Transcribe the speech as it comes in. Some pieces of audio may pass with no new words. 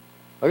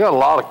I got a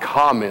lot of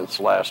comments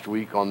last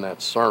week on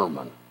that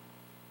sermon.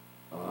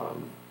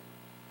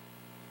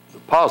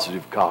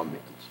 Positive comments.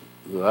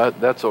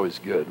 That's always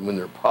good when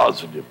they're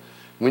positive.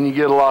 When you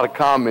get a lot of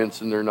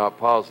comments and they're not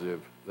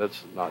positive,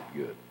 that's not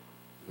good.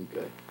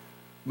 Okay.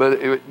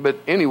 But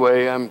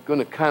anyway, I'm going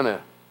to kind of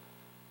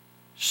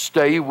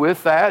stay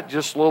with that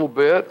just a little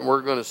bit, and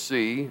we're going to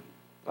see.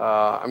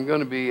 I'm going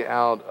to be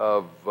out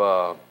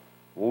of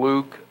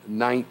Luke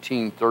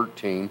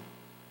 19:13.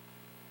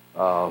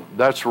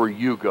 That's where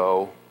you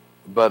go,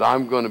 but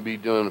I'm going to be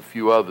doing a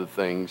few other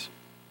things.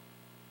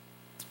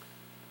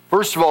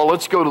 First of all,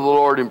 let's go to the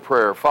Lord in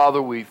prayer.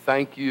 Father, we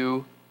thank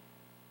you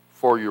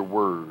for your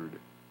word.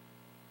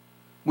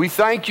 We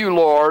thank you,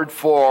 Lord,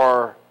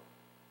 for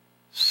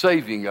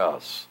saving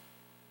us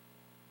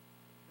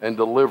and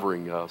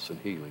delivering us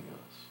and healing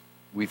us.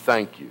 We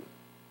thank you,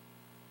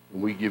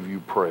 and we give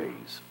you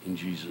praise in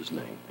Jesus'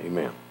 name.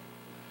 Amen.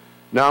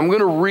 Now, I'm going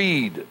to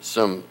read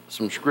some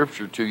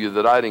scripture to you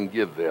that I didn't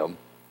give them,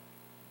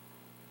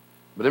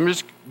 but I'm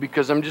just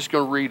going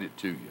to read it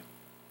to you.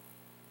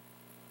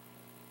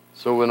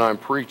 So when I'm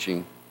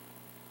preaching,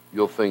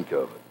 you'll think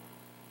of it.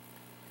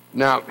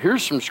 Now,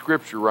 here's some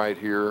scripture right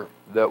here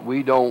that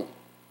we don't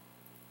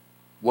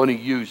want to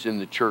use in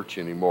the church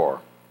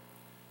anymore,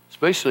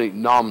 especially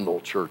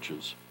nominal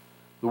churches.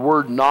 The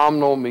word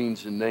nominal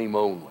means in name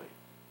only.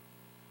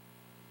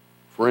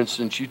 For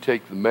instance, you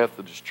take the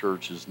Methodist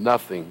Church as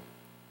nothing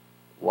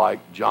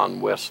like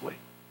John Wesley.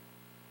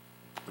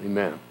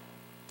 Amen.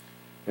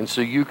 And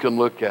so you can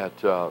look at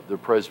the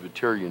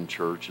Presbyterian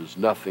Church as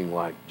nothing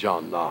like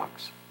John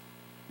Knox.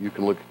 You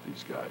can look at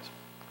these guys,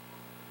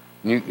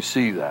 and you can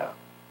see that.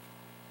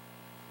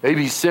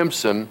 A.B.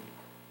 Simpson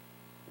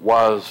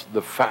was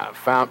the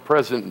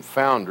president and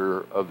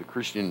founder of the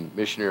Christian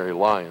Missionary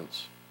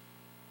Alliance,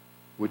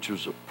 which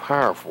was a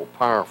powerful,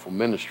 powerful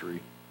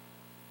ministry,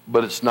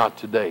 but it's not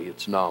today.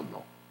 It's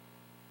nominal.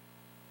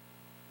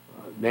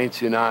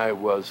 Nancy and I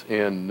was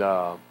in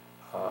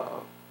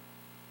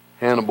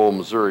Hannibal,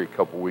 Missouri a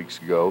couple weeks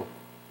ago,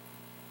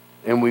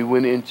 and we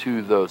went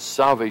into the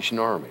Salvation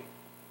Army.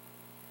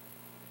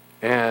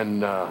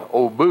 And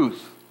old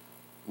Booth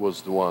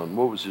was the one.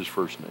 What was his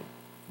first name?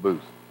 Booth.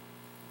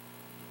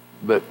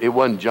 But it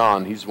wasn't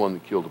John. He's the one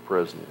that killed the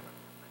president.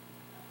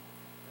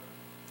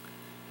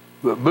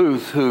 But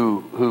Booth,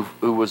 who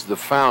was the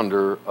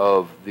founder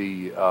of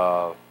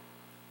the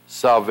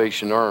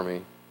Salvation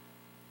Army,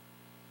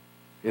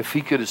 if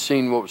he could have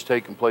seen what was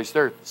taking place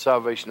there at the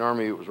Salvation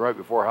Army, it was right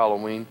before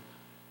Halloween,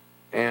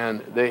 and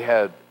they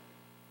had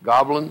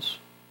goblins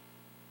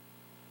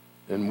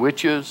and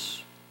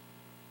witches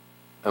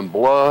and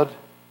blood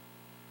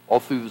all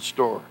through the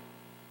store,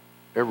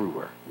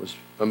 everywhere. It was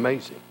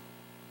amazing.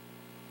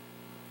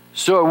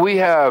 So we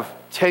have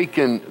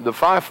taken the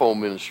fivefold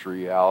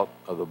ministry out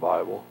of the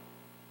Bible,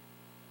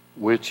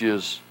 which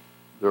is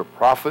the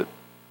prophet,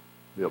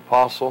 the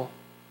apostle,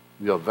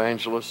 the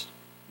evangelist,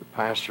 the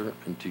pastor,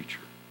 and teacher.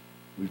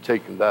 We've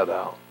taken that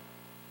out.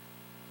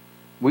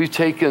 We've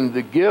taken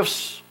the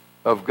gifts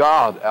of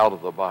God out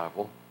of the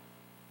Bible,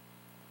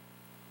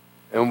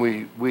 and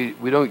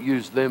we don't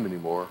use them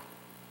anymore.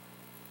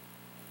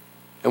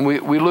 And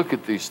we look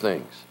at these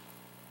things.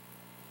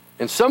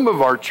 And some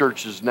of our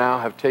churches now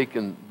have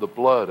taken the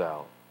blood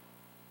out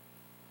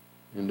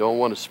and don't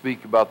want to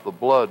speak about the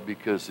blood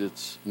because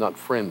it's not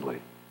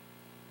friendly.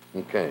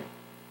 Okay.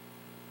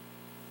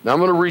 Now I'm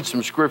going to read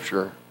some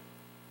scripture,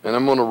 and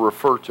I'm going to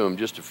refer to them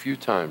just a few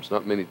times,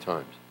 not many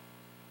times.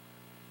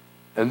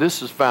 And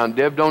this is found,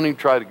 Deb, don't even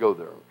try to go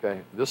there,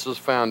 okay? This is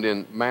found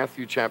in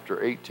Matthew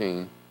chapter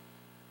 18,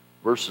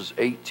 verses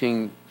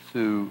 18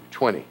 through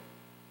 20.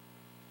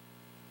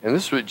 And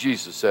this is what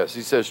Jesus says.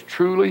 He says,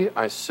 "Truly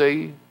I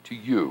say to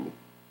you,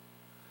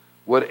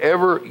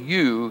 whatever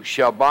you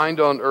shall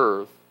bind on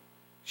earth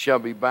shall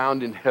be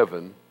bound in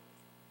heaven,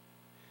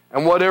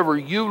 and whatever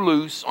you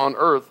loose on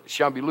earth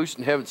shall be loosed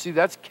in heaven." See,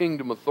 that's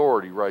kingdom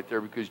authority right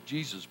there, because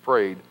Jesus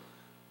prayed,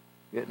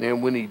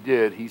 and when he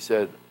did, he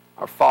said,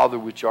 "Our Father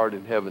which art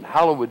in heaven,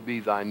 hallowed be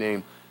thy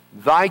name.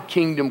 Thy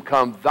kingdom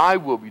come, thy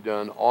will be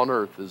done on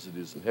earth as it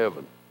is in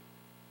heaven."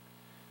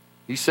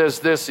 He says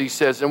this, he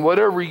says, "And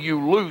whatever you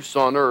loose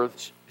on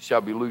earth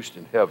shall be loosed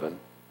in heaven.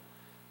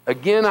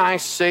 Again, I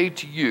say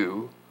to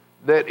you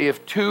that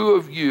if two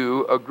of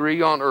you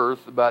agree on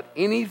earth about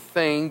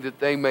anything that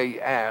they may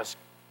ask,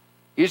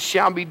 it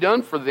shall be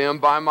done for them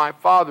by my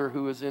Father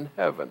who is in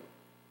heaven.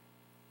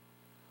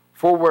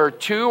 For where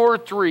two or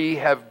three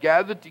have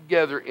gathered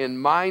together in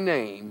my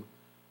name,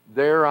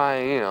 there I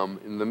am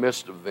in the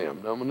midst of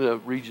them." Now I'm going to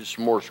read you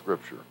some more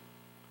scripture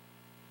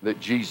that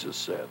Jesus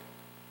said.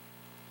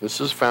 This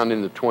is found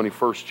in the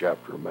 21st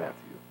chapter of Matthew.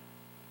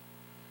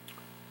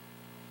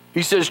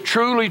 He says,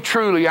 "Truly,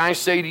 truly, I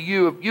say to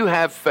you, if you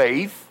have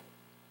faith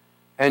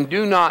and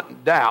do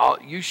not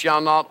doubt, you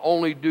shall not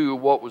only do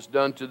what was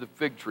done to the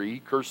fig tree," he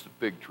cursed the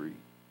fig tree,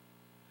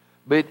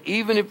 "but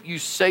even if you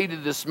say to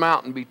this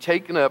mountain, be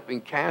taken up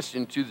and cast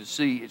into the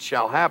sea, it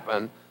shall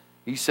happen,"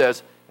 he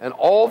says, "and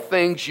all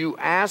things you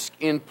ask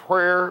in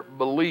prayer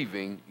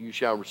believing, you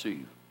shall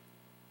receive."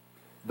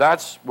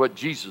 That's what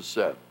Jesus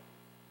said.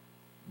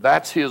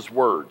 That's his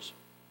words.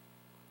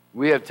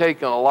 We have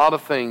taken a lot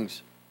of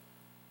things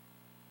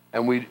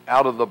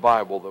out of the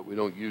Bible that we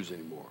don't use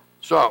anymore.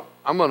 So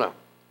I'm going to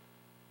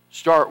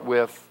start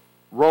with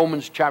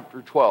Romans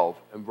chapter 12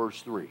 and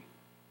verse 3.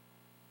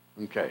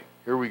 Okay,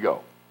 here we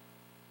go.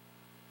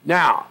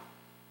 Now,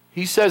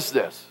 he says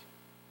this.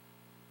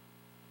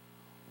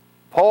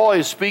 Paul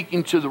is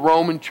speaking to the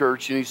Roman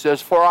church, and he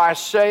says, "For I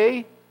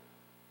say,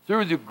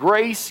 through the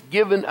grace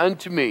given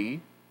unto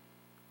me,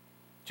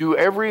 to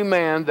every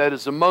man that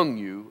is among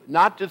you,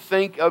 not to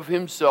think of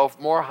himself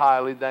more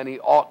highly than he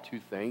ought to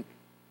think,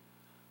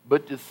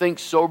 but to think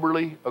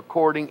soberly,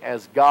 according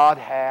as God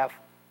hath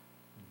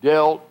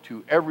dealt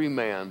to every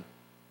man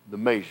the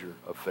measure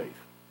of faith."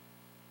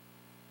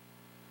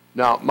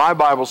 Now, my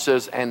Bible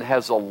says, "and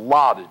has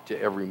allotted to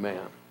every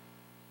man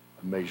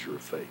a measure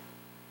of faith."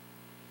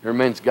 Every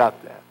man's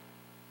got that.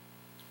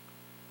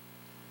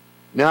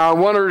 Now, I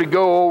want her to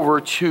go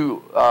over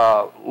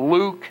to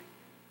Luke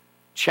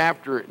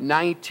chapter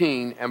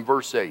 19 and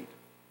verse 8.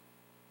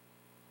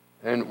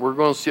 And we're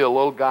going to see a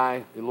little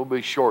guy, a little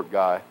bit short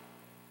guy.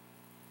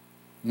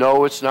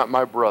 No, it's not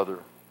my brother.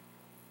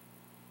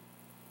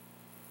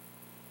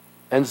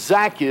 "And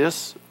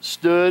Zacchaeus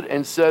stood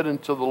and said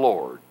unto the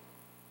Lord,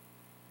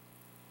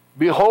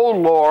 Behold,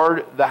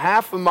 Lord, the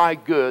half of my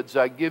goods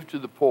I give to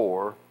the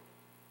poor,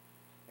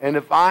 and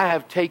if I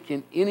have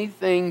taken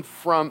anything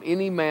from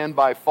any man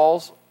by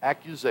false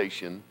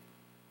accusation,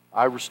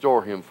 I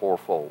restore him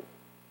fourfold."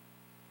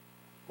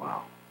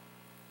 Wow.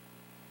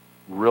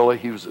 Really?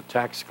 He was a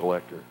tax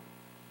collector.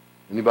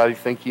 Anybody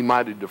think he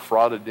might have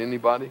defrauded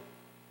anybody?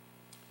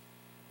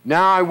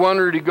 Now I want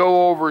her to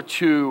go over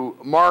to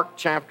Mark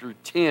chapter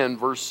 10,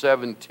 verse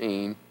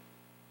 17.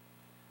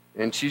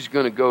 And she's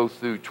going to go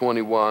through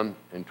 21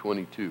 and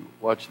 22.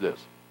 Watch this.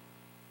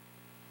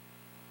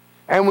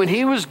 "And when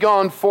he was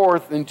gone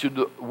forth into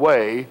the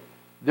way,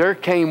 there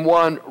came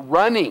one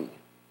running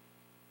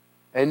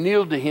and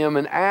kneeled to him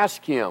and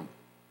asked him,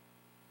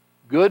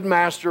 Good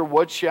master,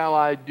 what shall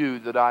I do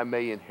that I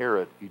may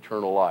inherit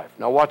eternal life?"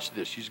 Now watch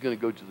this. She's going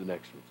to go to the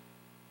next one.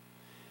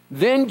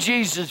 "Then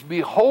Jesus,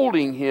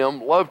 beholding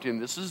him, loved him."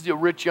 This is the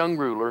rich young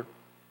ruler.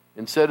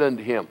 "And said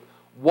unto him,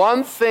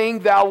 One thing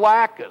thou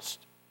lackest.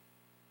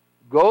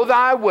 Go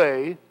thy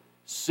way,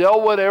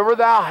 sell whatever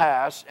thou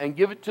hast, and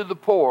give it to the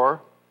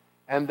poor,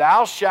 and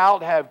thou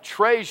shalt have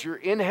treasure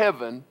in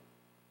heaven.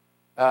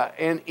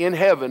 In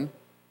heaven,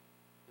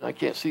 I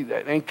can't see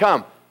that. And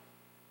come,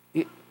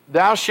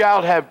 thou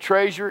shalt have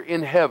treasure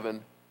in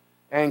heaven,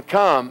 and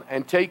come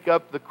and take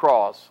up the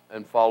cross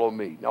and follow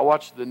me." Now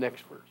watch the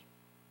next verse.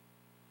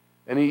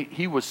 "And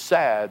he was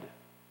sad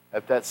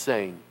at that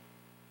saying,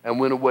 and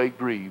went away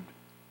grieved,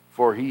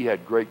 for he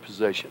had great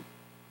possession."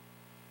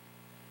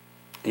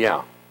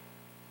 Yeah.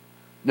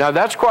 Now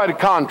that's quite a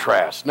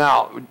contrast.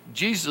 Now,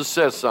 Jesus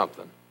says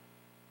something.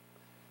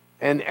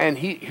 And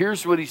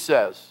here's what he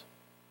says.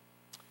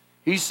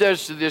 He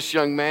says to this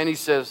young man, he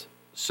says,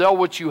 "Sell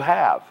what you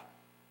have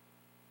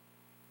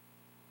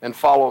and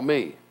follow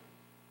me."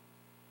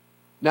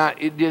 Now,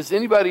 does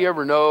anybody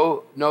ever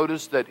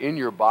notice that in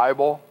your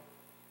Bible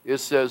it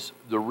says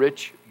the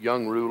rich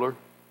young ruler?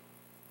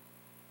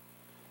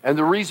 And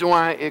the reason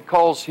why it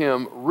calls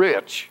him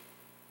rich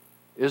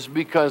is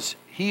because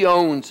he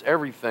owns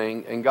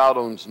everything and God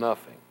owns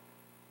nothing.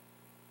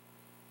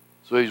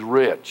 So he's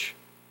rich.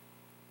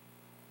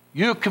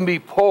 You can be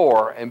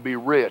poor and be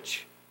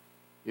rich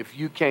if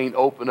you can't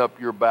open up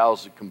your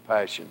bowels of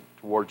compassion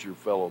towards your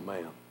fellow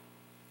man.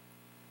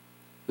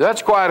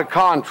 That's quite a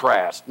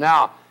contrast.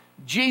 Now,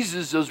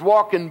 Jesus is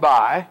walking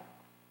by.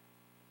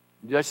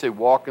 Did I say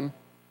walking?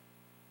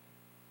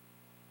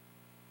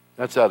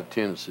 That's out of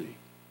Tennessee.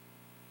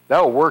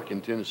 That'll work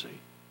in Tennessee,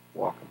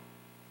 walking.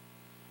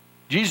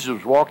 Jesus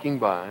was walking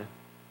by,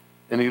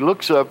 and he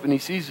looks up and he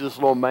sees this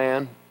little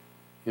man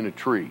in a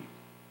tree.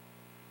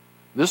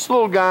 This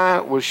little guy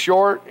was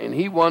short, and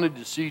he wanted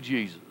to see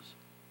Jesus.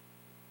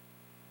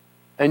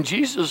 And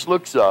Jesus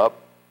looks up,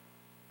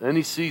 and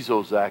he sees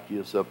old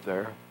Zacchaeus up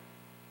there.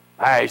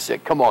 He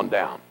said, "Come on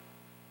down.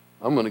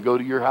 I'm going to go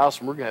to your house,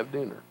 and we're going to have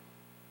dinner."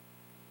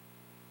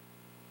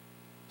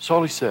 That's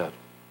all he said.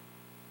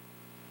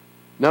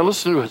 Now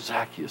listen to what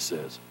Zacchaeus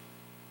says.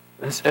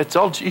 That's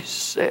all Jesus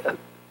said.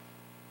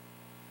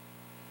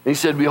 He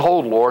said,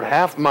 "Behold, Lord,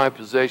 half my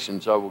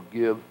possessions I will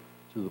give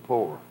to the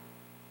poor."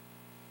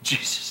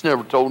 Jesus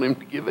never told him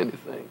to give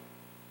anything.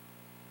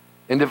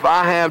 "And if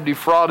I have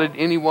defrauded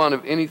anyone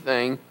of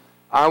anything,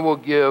 I will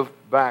give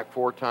back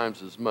 4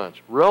 times as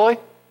much." Really?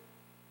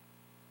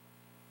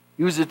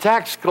 He was a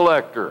tax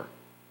collector.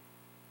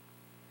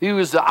 He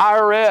was the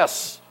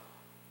IRS.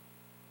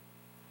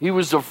 He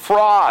was a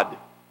fraud.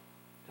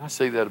 Did I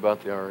say that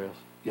about the IRS?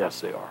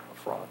 Yes, they are a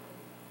fraud.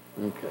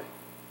 Okay.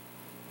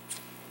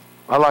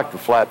 I like the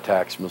flat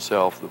tax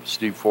myself that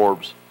Steve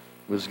Forbes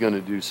was going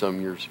to do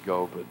some years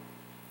ago, but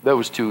that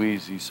was too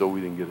easy, so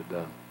we didn't get it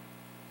done.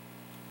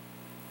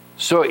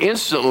 So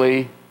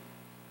instantly,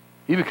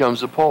 he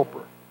becomes a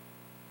pauper.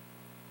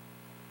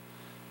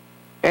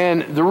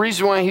 And the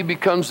reason why he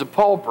becomes a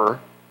pauper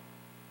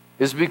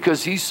is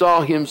because he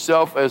saw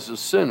himself as a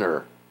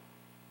sinner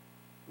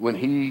when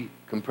he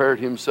compared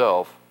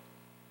himself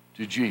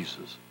to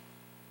Jesus.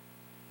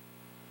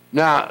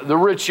 Now, the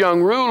rich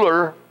young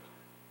ruler,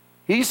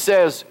 he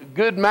says,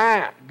 good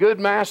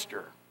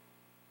master,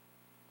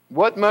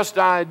 what must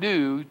I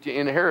do to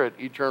inherit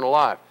eternal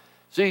life?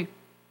 See,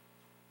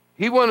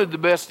 he wanted the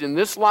best in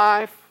this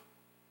life,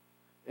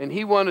 and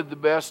he wanted the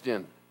best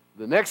in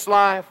the next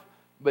life,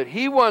 but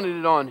he wanted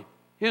it on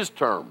his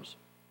terms.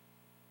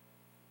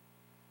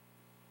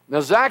 Now,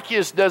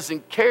 Zacchaeus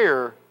doesn't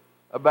care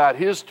about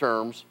his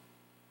terms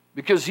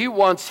because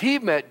once he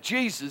met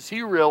Jesus,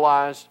 he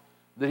realized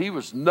that he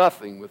was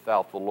nothing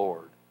without the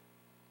Lord.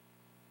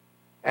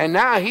 And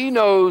now he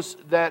knows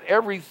that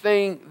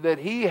everything that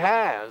he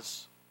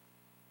has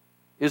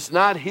is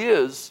not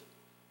his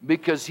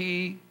because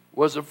he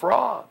was a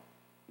fraud.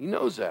 He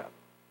knows that.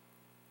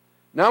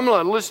 Now I'm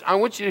going to listen. I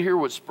want you to hear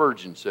what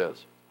Spurgeon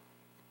says.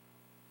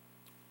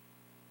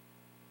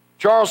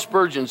 Charles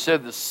Spurgeon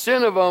said the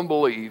sin of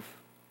unbelief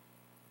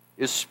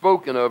is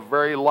spoken of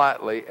very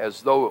lightly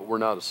as though it were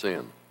not a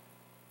sin.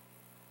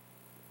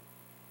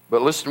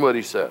 But listen to what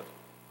he said.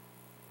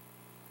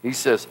 He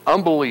says,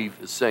 unbelief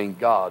is saying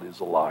God is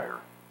a liar.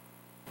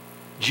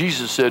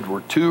 Jesus said, where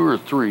two or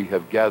three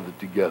have gathered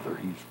together,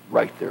 he's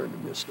right there in the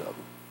midst of them.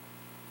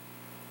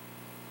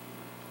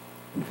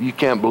 If you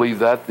can't believe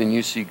that, then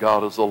you see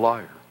God as a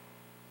liar.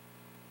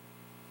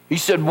 He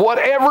said,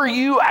 whatever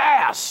you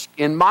ask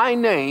in my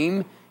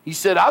name, he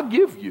said, I'll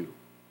give you.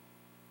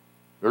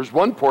 There's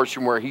one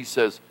portion where he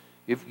says,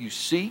 if you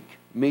seek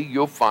me,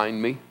 you'll find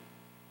me.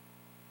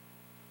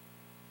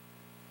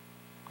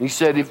 He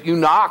said, if you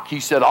knock,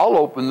 he said, I'll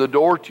open the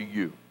door to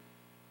you.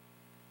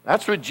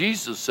 That's what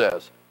Jesus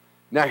says.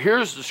 Now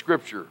here's the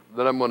scripture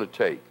that I'm going to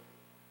take.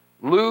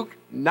 Luke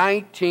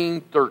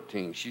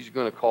 19:13. She's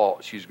going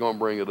to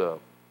bring it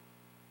up.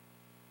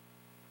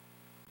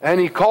 And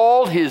he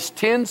called his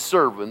 10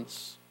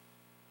 servants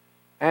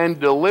and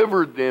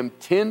delivered them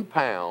 10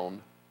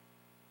 pounds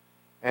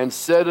and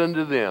said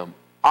unto them,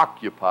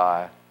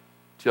 occupy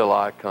till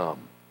I come.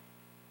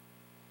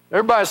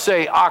 Everybody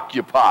say,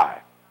 occupy.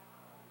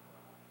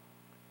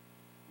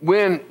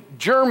 When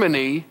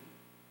Germany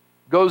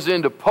goes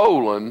into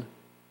Poland,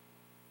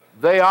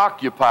 they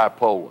occupy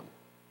Poland.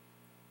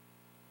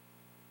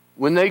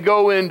 When they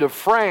go into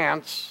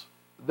France,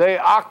 they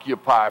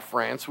occupy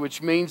France,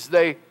 which means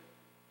they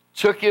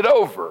took it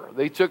over.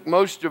 They took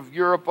most of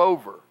Europe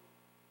over.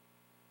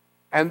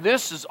 And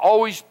this is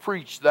always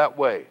preached that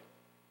way.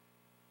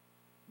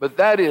 But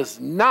that is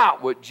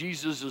not what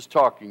Jesus is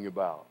talking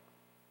about.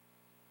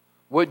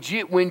 When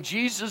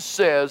Jesus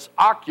says,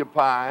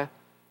 occupy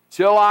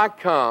till I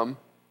come,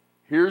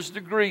 here's the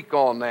Greek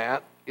on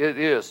that. It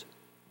is,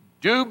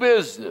 do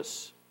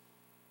business.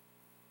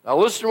 Now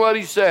listen to what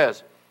he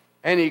says.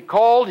 And he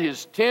called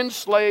his 10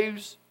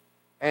 slaves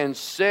and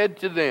said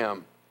to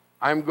them,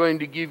 I'm going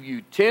to give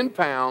you 10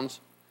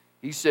 pounds.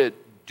 He said,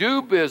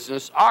 do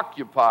business,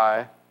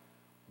 occupy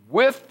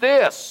with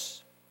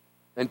this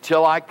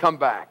until I come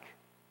back.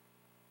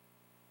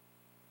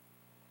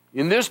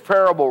 In this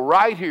parable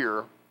right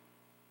here,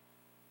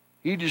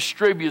 he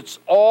distributes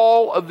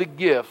all of the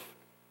gift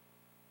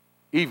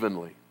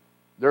evenly.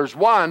 There's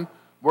one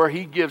where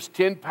he gives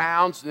 10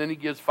 pounds, and then he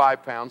gives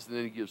 5 pounds, and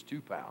then he gives 2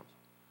 pounds.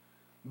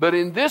 But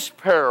in this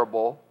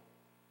parable,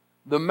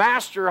 the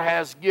master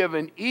has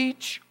given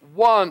each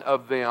one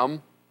of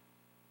them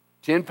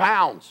 10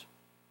 pounds.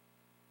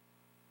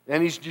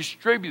 And he's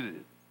distributed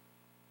it.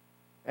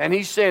 And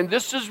he's saying,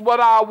 this is what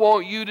I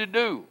want you to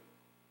do.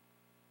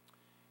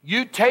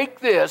 You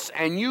take this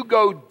and you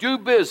go do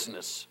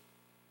business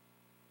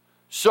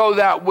so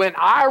that when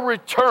I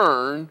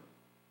return,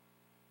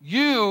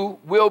 you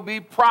will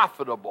be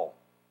profitable.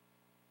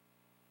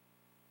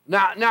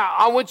 Now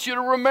I want you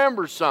to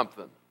remember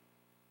something.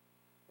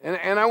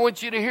 And I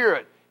want you to hear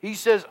it. He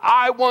says,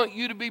 I want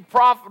you to be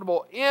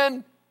profitable.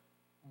 In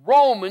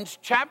Romans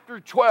chapter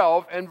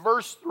 12 and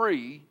verse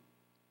 3,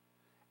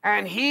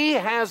 and he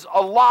has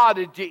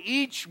allotted to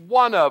each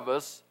one of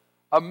us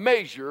a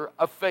measure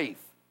of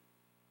faith.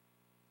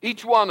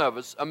 Each one of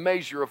us a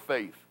measure of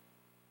faith.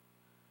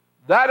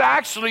 That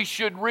actually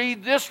should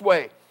read this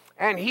way.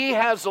 And he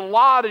has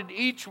allotted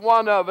each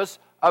one of us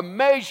a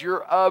measure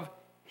of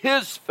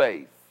his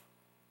faith.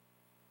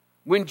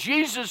 When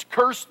Jesus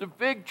cursed the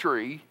fig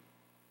tree,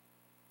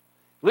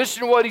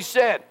 listen to what he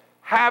said.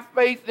 Have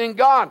faith in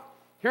God.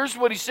 Here's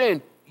what he's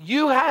saying.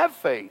 You have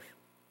faith.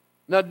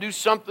 Now do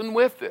something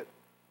with it.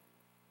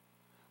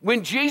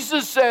 When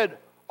Jesus said,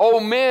 O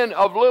men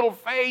of little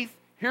faith,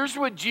 here's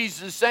what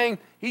Jesus is saying.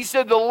 He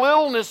said, the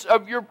littleness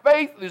of your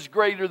faith is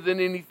greater than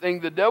anything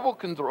the devil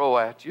can throw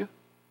at you.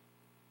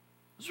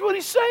 That's what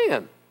he's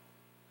saying.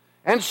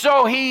 And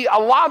so he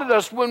allotted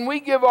us, when we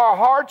give our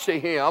heart to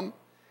him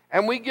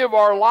and we give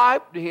our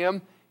life to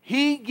him,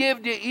 he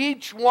gives to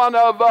each one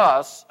of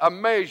us a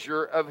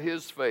measure of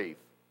his faith.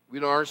 We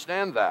don't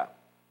understand that.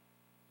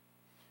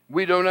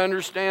 We don't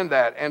understand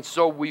that. And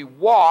so we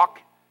walk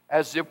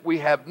as if we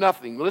have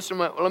nothing. Listen,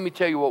 let me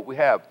tell you what we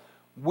have.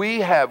 We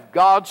have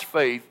God's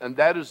faith, and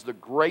that is the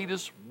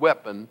greatest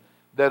weapon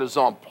that is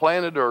on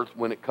planet Earth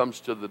when it comes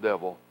to the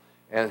devil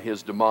and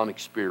his demonic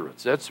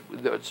spirits. That's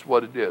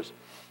what it is.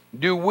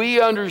 Do we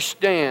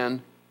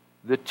understand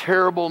the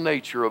terrible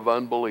nature of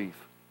unbelief?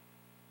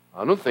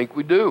 I don't think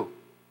we do.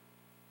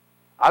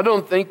 I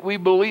don't think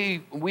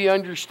we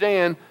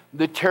understand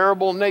the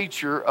terrible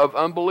nature of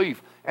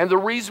unbelief. And the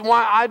reason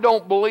why I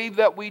don't believe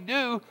that we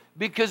do,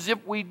 because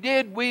if we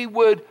did, we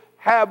would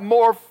have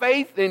more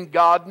faith in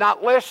God,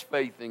 not less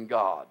faith in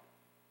God.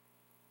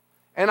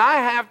 And I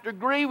have to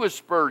agree with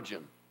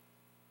Spurgeon.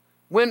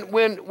 When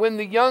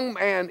the young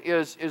man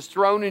is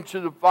thrown into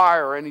the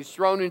fire and he's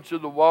thrown into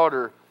the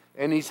water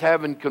and he's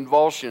having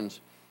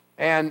convulsions,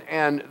 and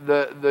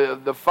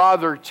the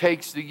father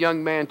takes the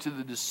young man to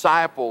the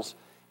disciples,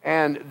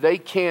 and they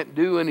can't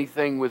do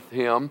anything with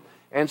him,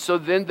 and so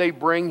then they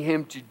bring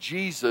him to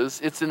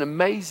Jesus. It's an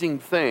amazing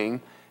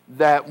thing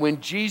that when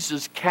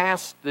Jesus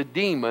cast the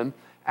demon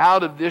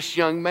out of this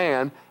young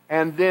man,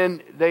 and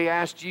then they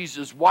asked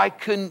Jesus, why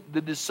couldn't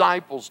the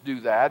disciples do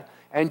that?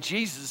 And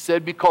Jesus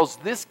said, because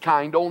this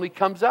kind only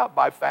comes out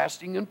by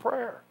fasting and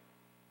prayer.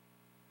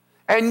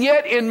 And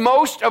yet in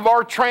most of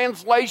our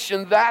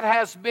translation, that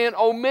has been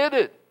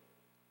omitted.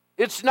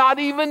 It's not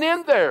even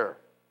in there.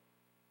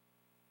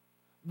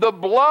 The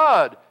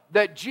blood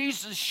that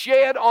Jesus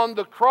shed on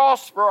the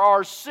cross for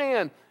our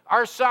sin,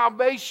 our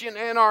salvation,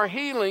 and our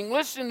healing,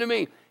 listen to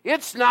me,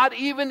 it's not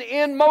even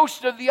in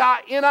most of the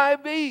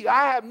NIV.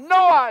 I have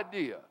no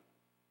idea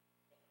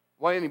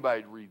why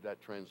anybody would read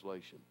that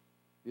translation.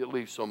 It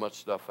leaves so much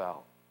stuff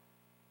out.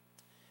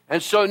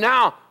 And so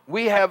now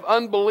we have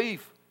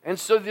unbelief. And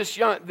so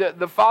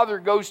the father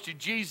goes to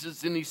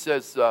Jesus and he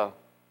says,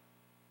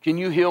 can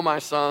you heal my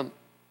son?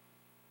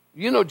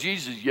 You know,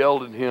 Jesus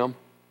yelled at him,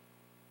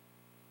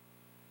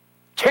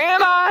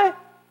 can I?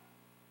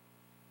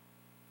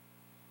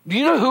 Do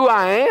you know who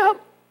I am?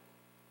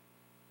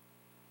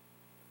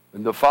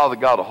 And the father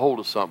got a hold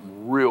of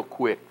something real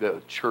quick that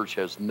the church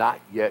has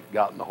not yet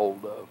gotten a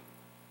hold of.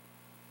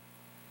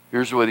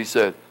 Here's what he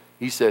said.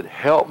 He said,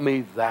 help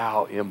me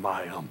thou in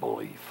my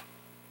unbelief.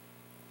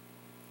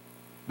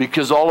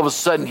 Because all of a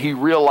sudden he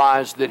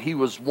realized that he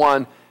was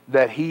one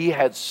that he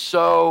had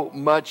so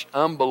much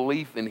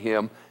unbelief in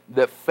him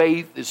that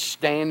faith is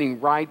standing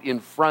right in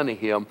front of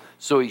him.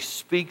 So he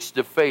speaks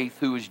to faith,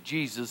 who is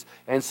Jesus,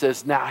 and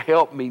says, now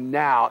help me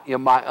now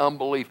in my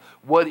unbelief.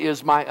 What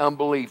is my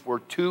unbelief? Where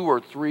two or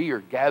three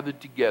are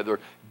gathered together,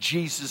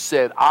 Jesus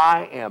said,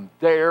 I am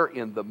there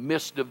in the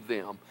midst of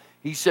them.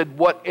 He said,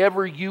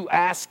 whatever you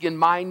ask in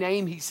my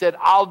name, he said,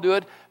 I'll do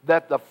it,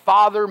 that the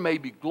Father may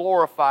be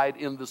glorified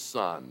in the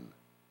Son.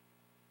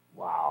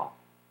 Wow.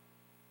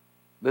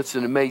 That's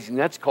amazing.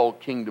 That's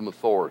called kingdom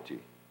authority.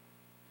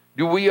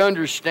 Do we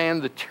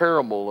understand the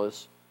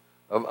terribleness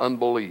of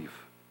unbelief?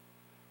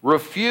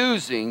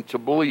 Refusing to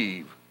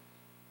believe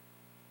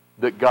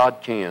that God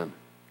can.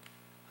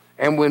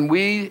 And when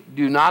we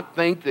do not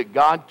think that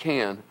God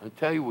can, I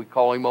tell you, we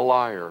call him a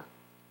liar.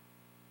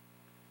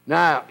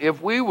 Now,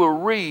 if we will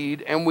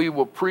read and we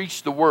will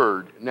preach the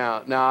word,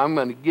 now I'm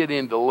going to get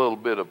into a little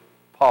bit of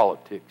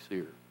politics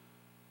here.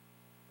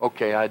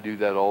 Okay, I do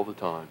that all the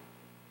time.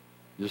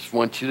 Just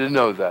want you to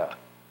know that.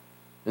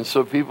 And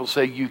so people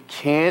say, you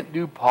can't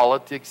do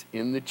politics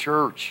in the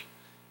church.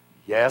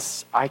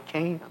 Yes, I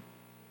can.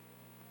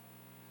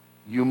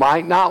 You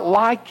might not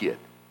like it,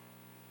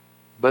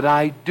 but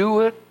I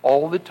do it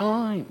all the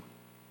time.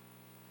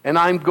 And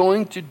I'm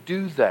going to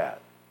do that.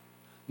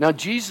 Now,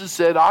 Jesus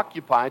said,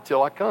 occupy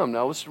till I come.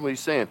 Now, listen to what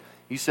he's saying.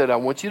 He said, I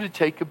want you to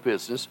take a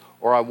business,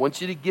 or I want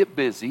you to get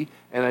busy,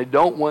 and I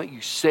don't want you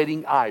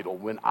sitting idle.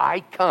 When I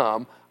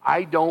come,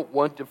 I don't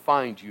want to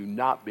find you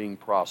not being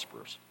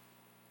prosperous.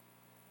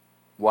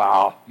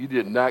 Wow, you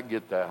did not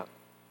get that.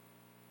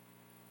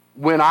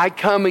 When I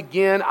come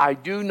again, I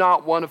do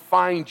not want to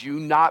find you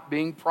not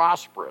being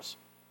prosperous.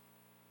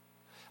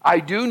 I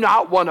do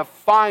not want to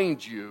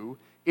find you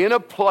in a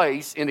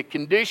place, in a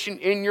condition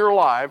in your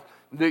life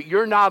that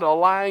you're not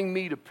allowing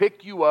me to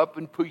pick you up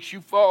and push you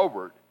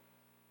forward.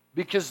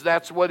 Because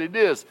that's what it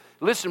is.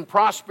 Listen,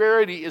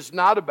 prosperity is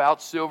not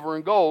about silver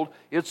and gold.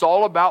 It's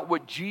all about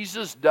what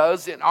Jesus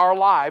does in our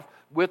life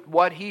with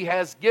what he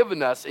has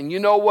given us. And you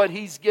know what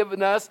he's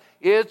given us?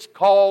 It's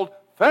called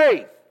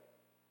faith.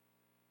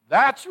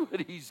 That's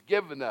what he's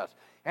given us.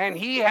 And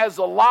he has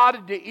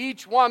allotted to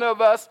each one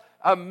of us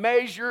a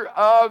measure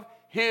of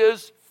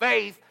his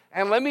faith.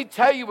 And let me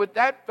tell you what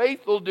that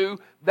faith will do.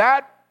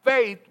 That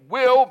faith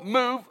will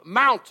move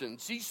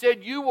mountains. He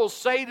said, you will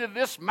say to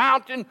this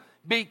mountain,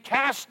 be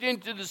cast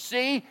into the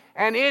sea,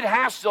 and it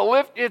has to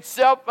lift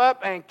itself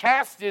up and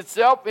cast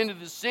itself into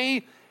the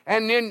sea.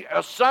 And then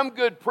some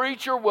good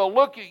preacher will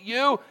look at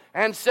you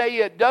and say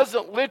it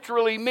doesn't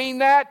literally mean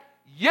that.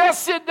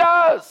 Yes, it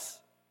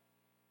does.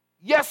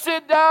 Yes,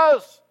 it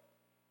does.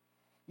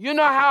 You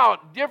know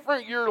how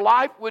different your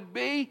life would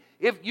be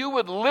if you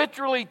would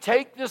literally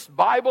take this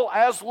Bible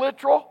as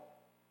literal?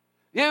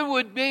 It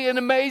would be an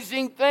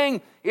amazing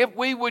thing if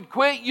we would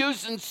quit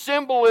using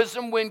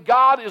symbolism when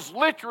God is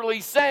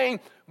literally saying,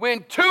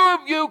 When two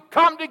of you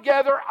come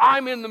together,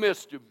 I'm in the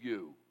midst of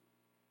you.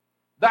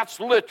 That's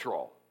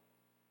literal.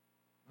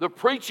 The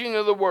preaching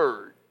of the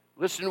word.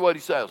 Listen to what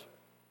he says.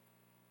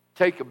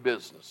 Take a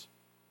business.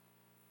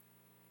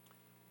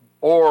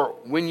 Or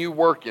when you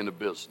work in a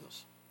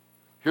business.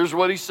 Here's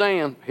what he's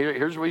saying.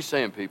 Here's what he's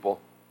saying, people.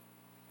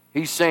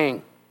 He's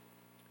saying,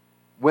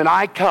 when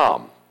I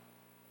come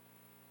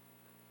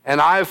and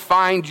I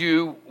find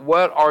you,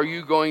 what are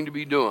you going to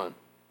be doing?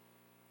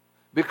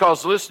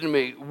 Because listen to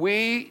me,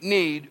 we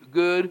need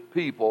good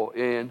people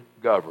in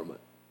government.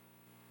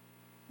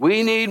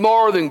 We need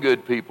more than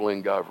good people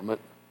in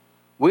government.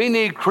 We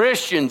need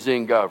Christians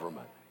in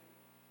government.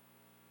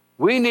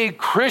 We need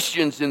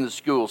Christians in the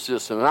school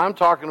system, and I'm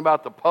talking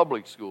about the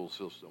public school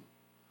system.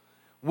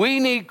 We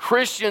need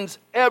Christians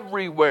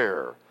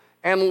everywhere.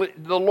 And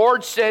the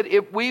Lord said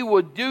if we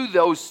would do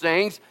those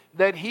things,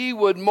 that He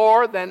would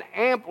more than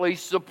amply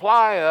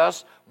supply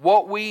us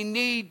what we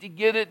need to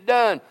get it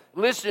done.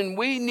 Listen,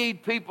 we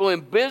need people in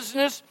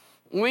business.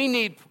 We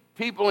need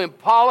people in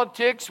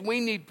politics. We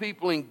need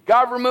people in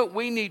government.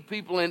 We need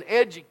people in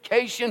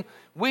education.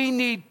 We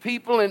need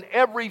people in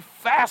every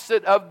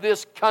facet of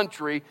this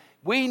country.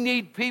 We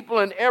need people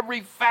in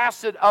every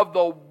facet of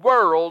the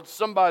world.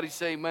 Somebody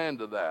say amen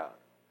to that.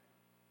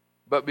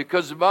 But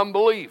because of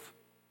unbelief,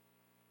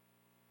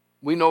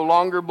 we no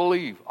longer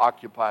believe,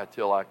 occupy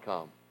till I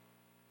come.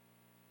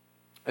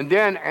 And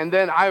then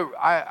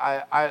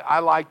I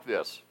like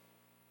this.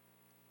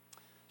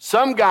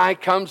 Some guy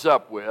comes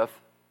up with,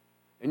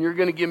 and you're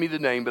going to give me the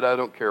name, but I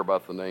don't care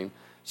about the name.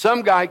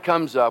 Some guy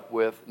comes up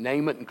with,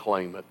 name it and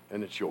claim it,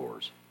 and it's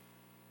yours.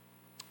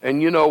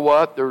 And you know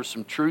what? There was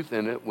some truth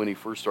in it when he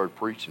first started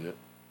preaching it.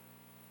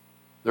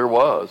 There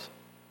was.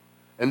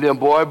 And then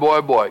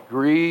boy,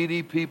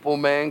 greedy people,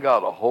 man,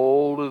 got a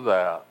hold of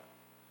that.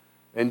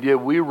 And did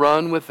we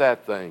run with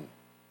that thing?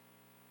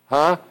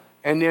 Huh?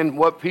 And then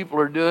what people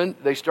are doing,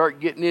 they start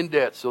getting in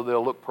debt so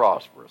they'll look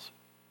prosperous.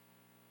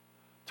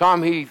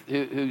 Tom Heath,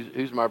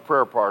 who's my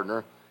prayer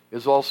partner,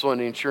 is also an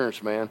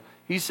insurance man.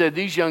 He said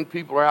these young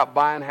people are out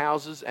buying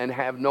houses and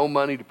have no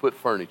money to put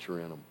furniture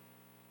in them.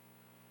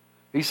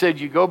 He said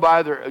you go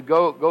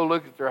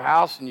look at their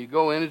house and you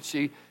go in and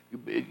see,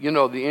 you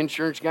know, the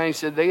insurance guy. He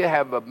said they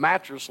have a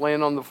mattress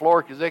laying on the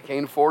floor because they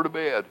can't afford a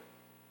bed.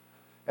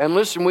 And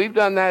listen, we've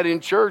done that in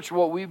church.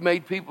 What we've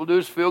made people do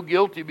is feel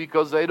guilty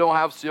because they don't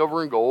have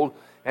silver and gold.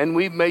 And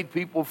we've made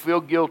people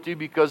feel guilty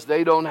because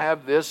they don't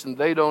have this and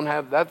they don't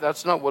have that.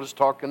 That's not what it's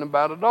talking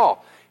about at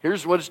all.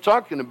 Here's what it's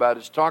talking about.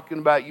 It's talking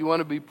about you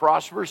want to be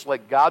prosperous,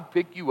 let God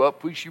pick you up,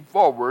 push you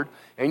forward,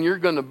 and you're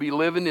going to be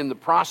living in the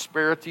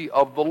prosperity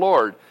of the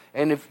Lord.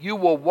 And if you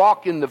will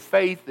walk in the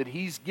faith that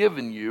He's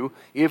given you,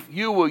 if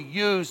you will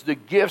use the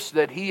gifts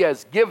that He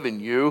has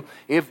given you,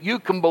 if you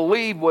can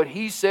believe what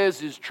He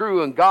says is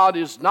true and God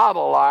is not a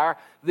liar,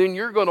 then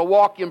you're going to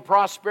walk in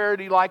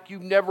prosperity like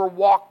you've never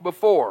walked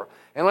before.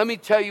 And let me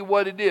tell you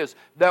what it is,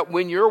 that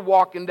when you're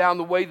walking down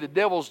the way, the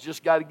devil's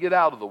just got to get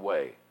out of the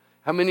way.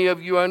 How many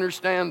of you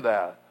understand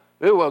that?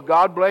 Well,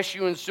 God bless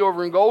you in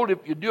silver and gold.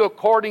 If you do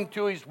according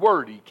to His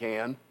word, He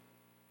can.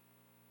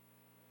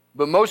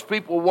 But most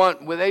people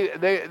want,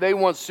 they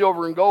want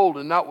silver and gold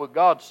and not what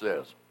God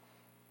says.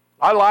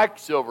 I like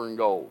silver and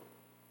gold.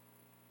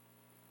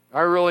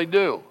 I really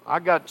do. I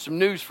got some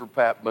news for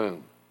Pat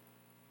Boone.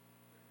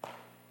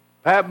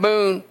 Pat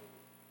Boone,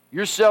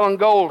 you're selling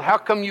gold. How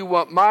come you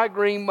want my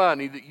green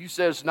money that you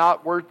say is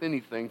not worth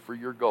anything for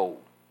your gold?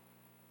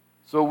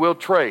 So we'll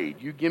trade.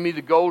 You give me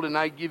the gold and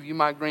I give you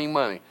my green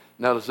money.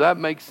 Now, does that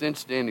make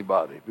sense to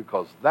anybody?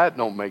 Because that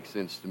don't make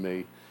sense to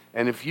me.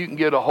 And if you can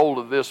get a hold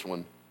of this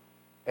one,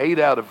 8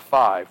 out of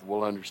 5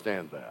 will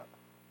understand that.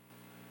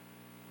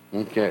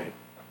 Okay.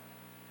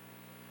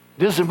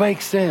 Does it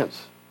make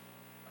sense?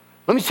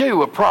 Let me tell you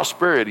what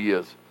prosperity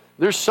is.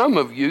 There's some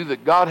of you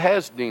that God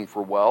has deemed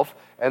for wealth,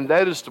 and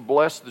that is to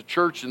bless the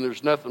church, and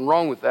there's nothing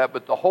wrong with that,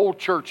 but the whole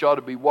church ought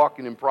to be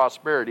walking in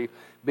prosperity,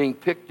 being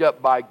picked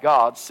up by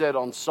God, set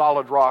on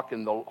solid rock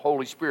and the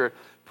Holy Spirit,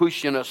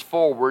 pushing us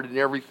forward in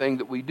everything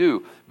that we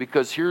do.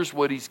 Because here's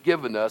what He's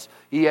given us.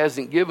 He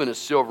hasn't given us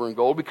silver and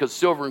gold, because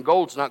silver and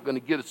gold's not going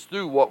to get us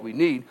through what we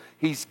need.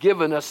 He's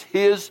given us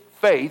His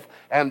faith,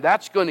 and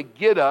that's going to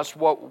get us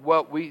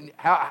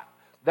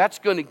that's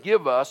going to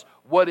give us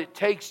what it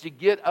takes to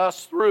get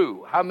us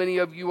through. How many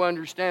of you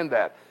understand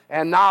that?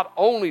 And not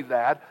only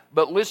that,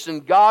 but listen,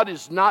 God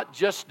is not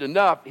just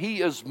enough.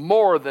 He is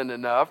more than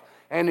enough.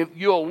 And if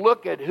you'll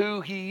look at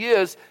who He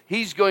is,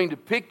 He's going to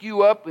pick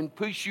you up and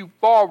push you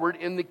forward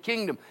in the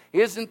kingdom.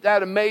 Isn't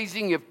that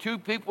amazing? If two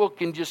people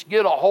can just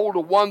get a hold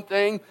of one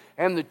thing,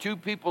 and the two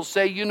people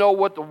say, you know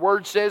what the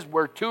Word says,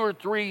 where 2 or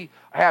 3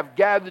 have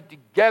gathered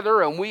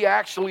together, and we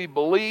actually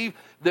believe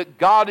that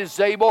God is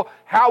able.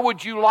 How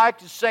would you like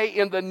to say,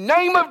 in the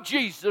name of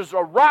Jesus,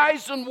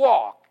 arise and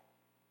walk?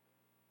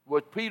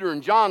 What Peter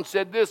and John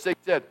said this, they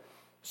said,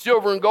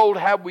 silver and gold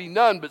have we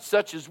none, but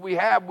such as we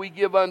have we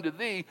give unto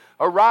thee.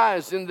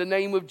 Arise in the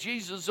name of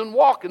Jesus and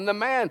walk. And the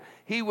man,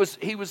 he was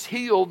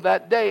healed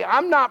that day.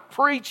 I'm not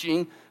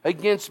preaching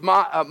against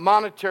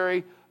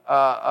monetary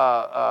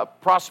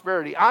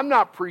prosperity. I'm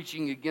not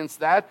preaching against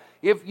that.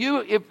 If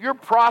you're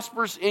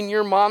prosperous in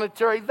your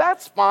monetary,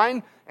 that's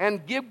fine,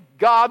 and give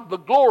God the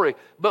glory.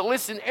 But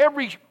listen,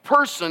 every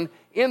person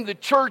in the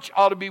church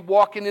ought to be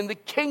walking in the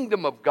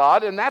kingdom of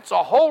God, and that's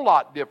a whole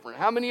lot different.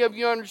 How many of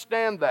you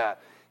understand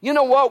that? You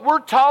know what? We're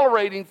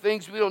tolerating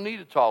things we don't need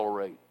to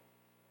tolerate.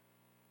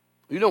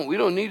 We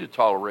don't need to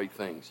tolerate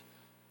things.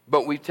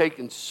 But we've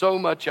taken so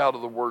much out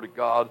of the Word of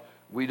God,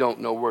 we don't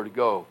know where to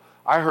go.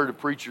 I heard a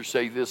preacher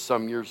say this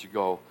some years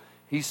ago.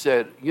 He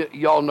said,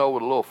 y'all know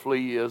what a little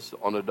flea is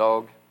on a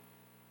dog?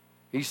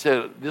 He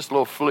said, this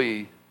little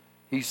flea,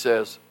 he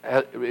says,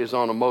 is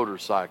on a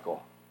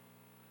motorcycle.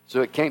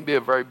 So it can't be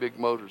a very big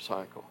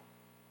motorcycle.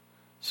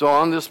 So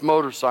on this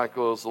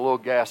motorcycle is a little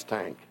gas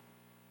tank.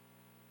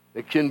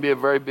 It couldn't be a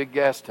very big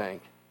gas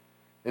tank.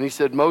 And he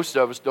said, most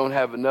of us don't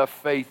have enough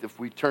faith if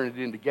we turn it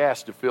into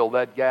gas to fill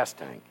that gas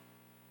tank.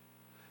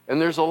 And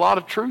there's a lot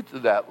of truth to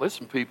that.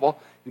 Listen, people,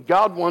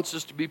 God wants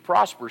us to be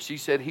prosperous. He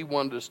said he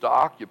wanted us to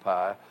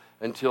occupy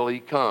until he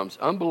comes.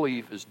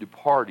 Unbelief is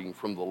departing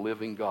from the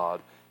living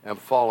God and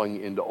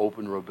falling into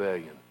open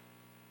rebellion.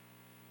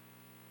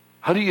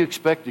 How do you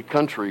expect a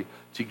country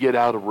to get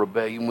out of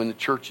rebellion when the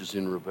church is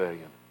in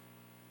rebellion?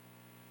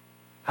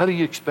 How do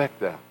you expect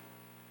that?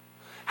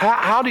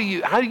 How do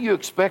you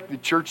expect the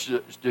church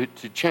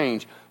to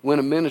change when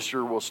a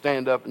minister will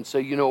stand up and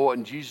say, you know what,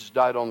 when Jesus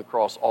died on the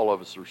cross, all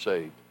of us are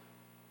saved?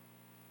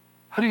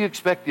 How do you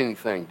expect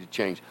anything to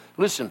change?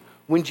 Listen,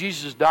 when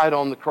Jesus died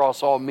on the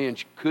cross, all men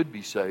could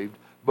be saved,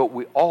 but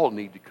we all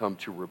need to come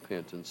to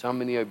repentance. How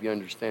many of you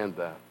understand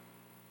that?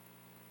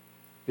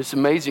 It's an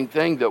amazing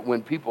thing that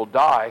when people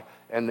die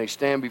and they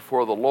stand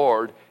before the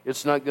Lord,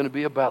 it's not going to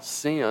be about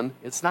sin.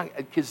 It's not,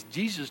 because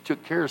Jesus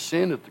took care of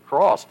sin at the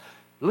cross.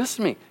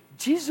 Listen to me.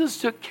 Jesus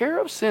took care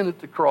of sin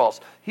at the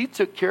cross. He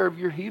took care of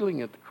your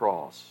healing at the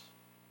cross.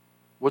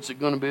 What's it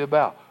going to be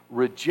about?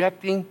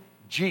 Rejecting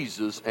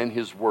Jesus and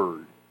his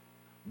word.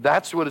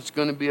 That's what it's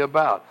going to be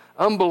about.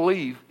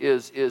 Unbelief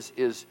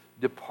is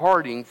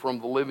departing from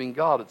the living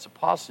God. It's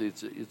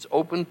apostasy. It's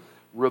open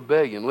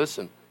rebellion.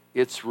 Listen,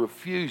 it's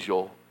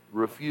refusal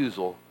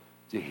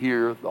to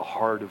hear the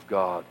heart of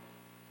God.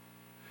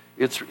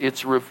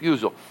 It's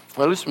refusal.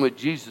 Now listen to what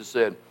Jesus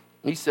said.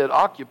 He said,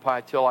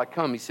 occupy till I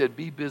come. He said,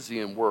 be busy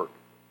and work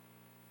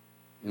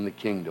in the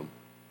kingdom.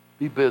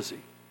 Be busy.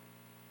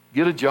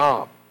 Get a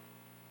job.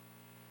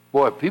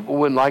 Boy, people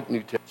wouldn't like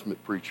New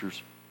Testament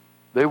preachers.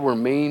 They were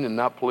mean and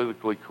not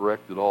politically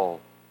correct at all.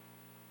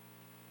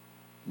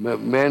 A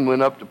man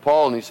went up to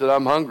Paul and he said,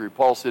 I'm hungry.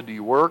 Paul said, do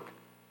you work?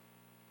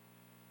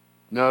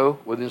 No,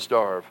 well then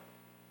starve.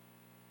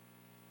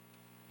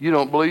 You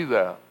don't believe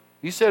that.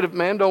 He said, if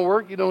man don't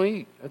work, you don't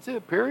eat. That's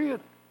it,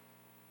 period.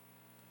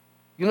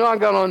 You know, I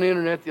got on the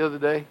internet the other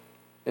day,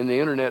 and the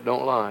internet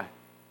don't lie.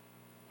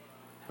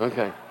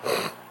 Okay.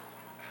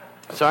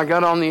 So I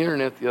got on the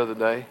internet the other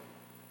day,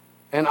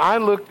 and I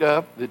looked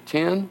up the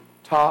 10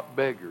 top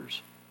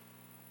beggars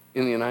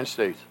in the United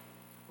States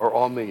are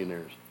all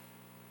millionaires.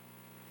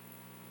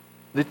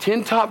 The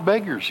 10 top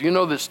beggars, you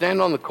know, that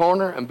stand on the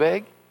corner and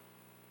beg,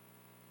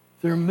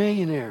 they're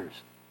millionaires.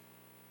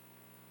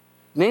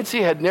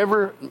 Nancy had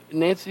never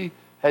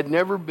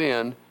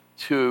been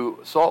to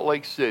Salt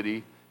Lake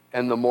City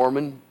and the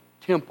Mormon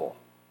temple.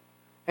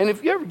 And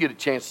if you ever get a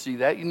chance to see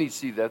that, you need to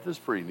see that. This is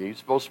pretty neat. It's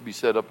supposed to be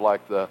set up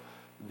like the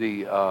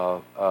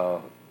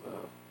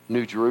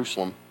New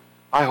Jerusalem.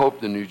 I hope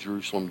the New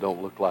Jerusalem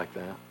don't look like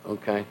that,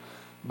 okay?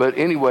 But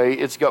anyway,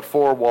 it's got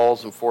 4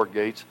 walls and 4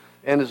 gates.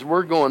 And as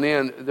we're going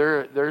in,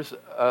 there's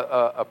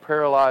a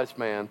paralyzed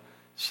man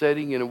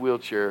sitting in a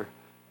wheelchair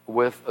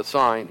with a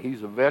sign.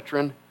 He's a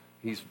veteran,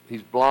 he's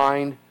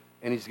blind,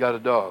 and he's got a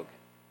dog.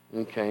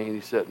 Okay, and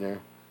he's sitting there.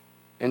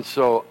 And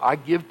so I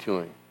give to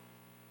him.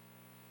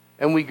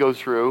 And we go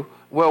through.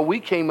 Well,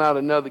 we came out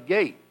another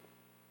gate.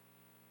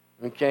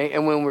 Okay,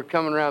 and when we're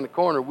coming around the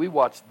corner, we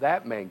watched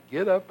that man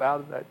get up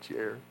out of that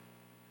chair.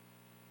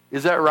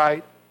 Is that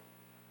right?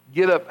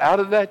 Get up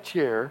out of that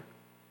chair,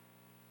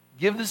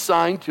 give the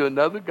sign to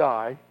another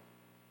guy,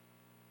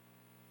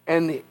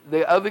 and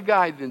the other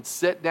guy then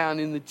sat down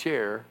in the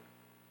chair,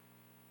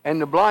 and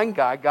the blind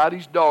guy got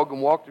his dog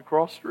and walked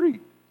across the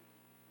street.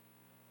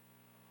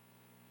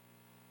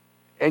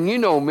 And you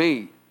know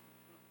me.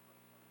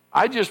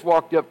 I just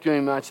walked up to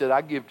him and I said,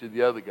 I give to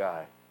the other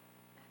guy.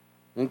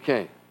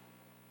 Okay.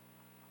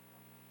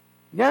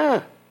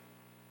 Yeah.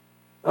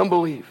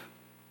 Unbelief.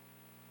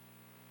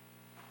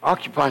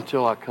 Occupy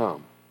until I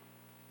come.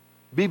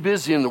 Be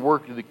busy in the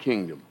work of the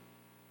kingdom.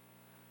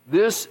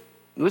 This,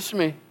 listen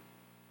to me,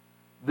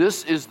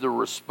 this is the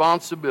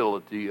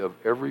responsibility of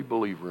every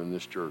believer in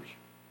this church.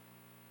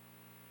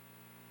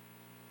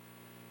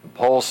 And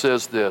Paul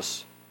says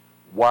this,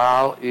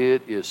 while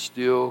it is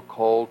still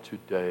called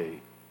today.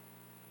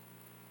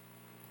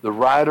 The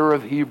writer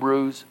of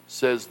Hebrews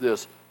says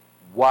this,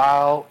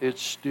 while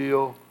it's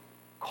still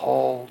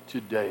called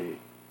today.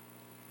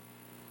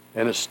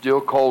 And it's still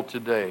called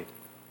today.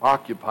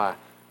 Occupy.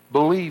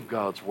 Believe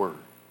God's word.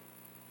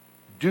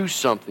 Do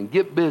something.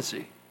 Get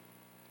busy.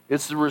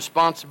 It's the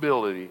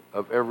responsibility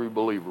of every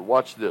believer.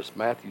 Watch this,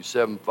 Matthew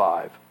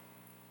 7:5.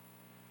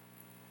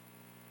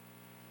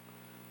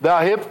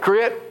 Thou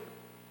hypocrite,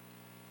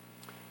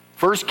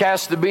 first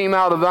cast the beam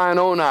out of thine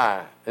own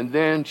eye, and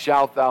then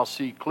shalt thou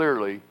see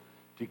clearly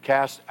to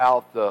cast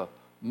out the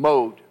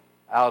mote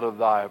out of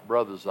thy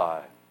brother's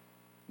eye.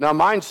 Now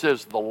mine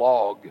says the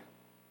log,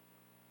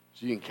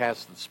 so you can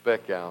cast the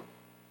speck out.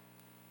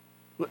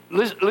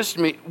 Listen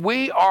to me.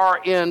 We are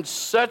in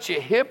such a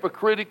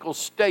hypocritical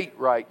state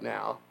right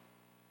now,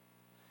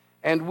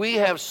 and we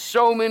have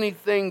so many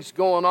things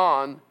going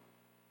on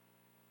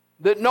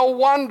that no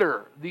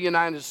wonder the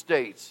United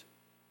States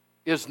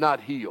is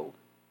not healed.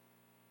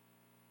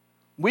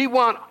 We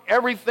want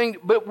everything,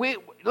 but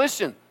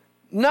listen,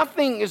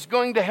 nothing is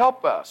going to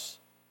help us.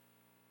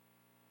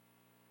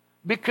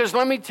 Because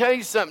let me tell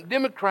you something,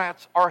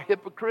 Democrats are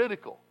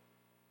hypocritical.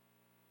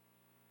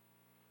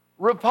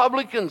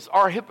 Republicans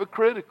are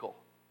hypocritical.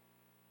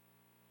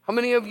 How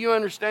many of you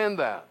understand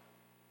that?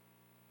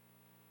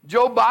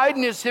 Joe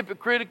Biden is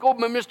hypocritical,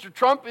 but Mr.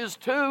 Trump is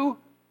too.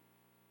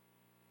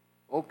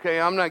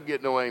 Okay, I'm not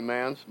getting no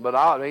amens, but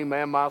I'll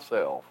amen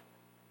myself.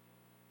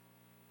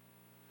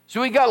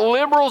 So we got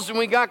liberals and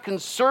we got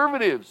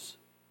conservatives.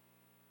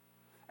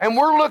 And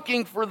we're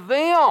looking for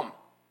them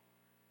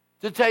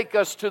to take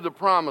us to the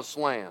promised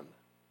land.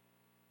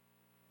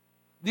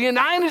 The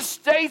United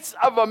States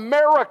of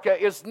America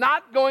is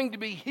not going to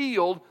be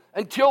healed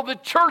until the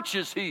church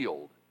is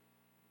healed.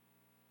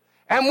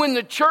 And when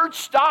the church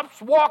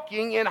stops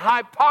walking in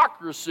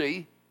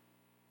hypocrisy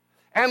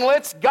and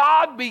lets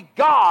God be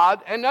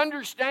God and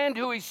understand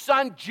who His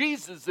Son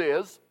Jesus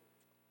is,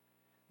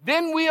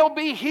 then we'll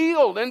be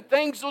healed and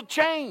things will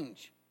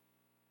change.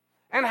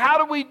 And how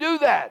do we do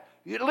that?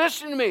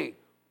 Listen to me.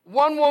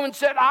 One woman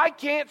said, I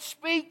can't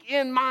speak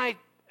in my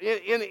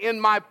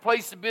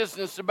place of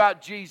business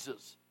about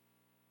Jesus.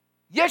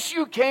 Yes,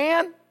 you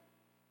can.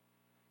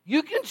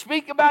 You can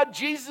speak about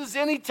Jesus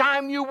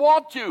anytime you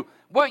want to.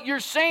 What you're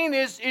saying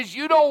is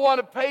you don't want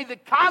to pay the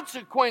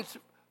consequence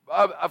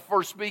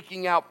for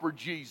speaking out for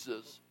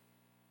Jesus.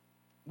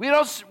 We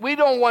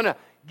don't want to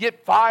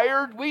get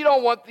fired. We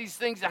don't want these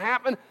things to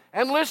happen.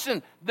 And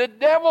listen, the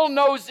devil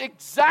knows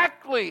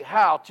exactly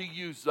how to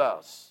use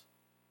us.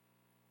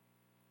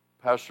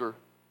 Pastor,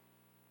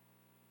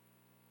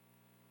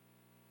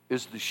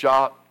 is the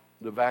shot,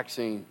 the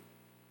vaccine,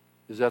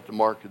 is that the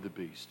mark of the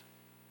beast?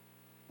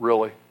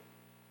 Really?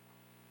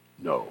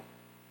 No.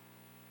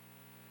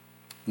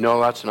 No,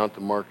 that's not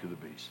the mark of the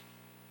beast.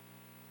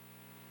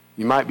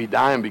 You might be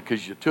dying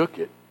because you took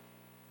it.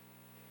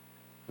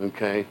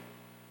 Okay?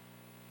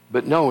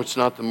 But no, it's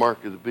not the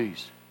mark of the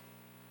beast.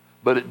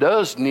 But it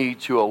does need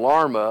to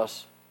alarm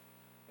us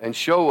and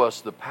show us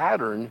the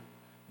pattern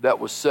that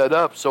was set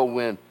up so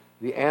when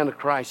the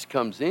Antichrist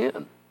comes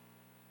in,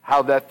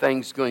 how that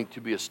thing's going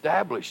to be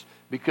established,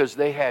 because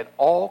they had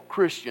all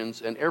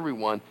Christians and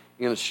everyone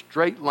in a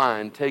straight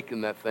line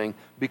taking that thing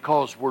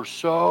because we're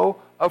so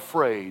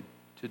afraid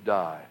to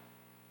die.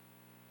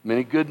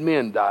 Many good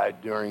men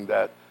died during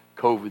that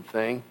COVID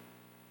thing,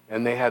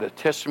 and they had a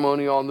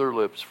testimony on their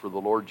lips for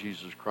the Lord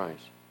Jesus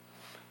Christ.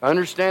 I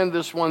understand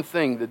this one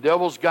thing. The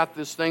devil's got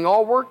this thing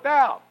all worked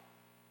out.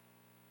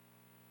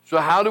 So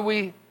how do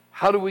we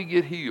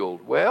get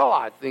healed? Well,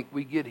 I think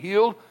we get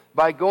healed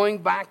by going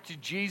back to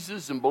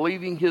Jesus and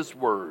believing His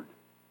word.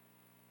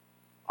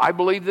 I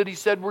believe that He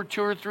said where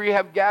 2 or 3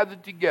 have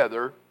gathered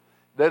together,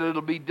 that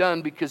it'll be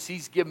done because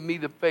He's given me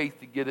the faith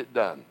to get it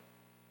done.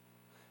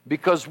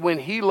 Because when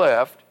He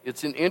left,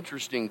 it's an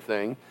interesting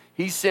thing,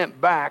 He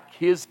sent back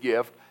His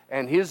gift,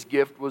 and His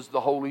gift was the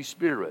Holy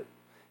Spirit.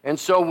 And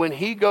so when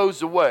He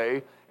goes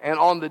away, and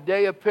on the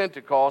day of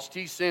Pentecost,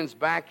 He sends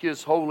back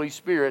His Holy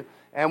Spirit,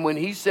 and when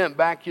He sent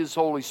back His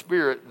Holy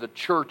Spirit, the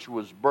church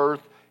was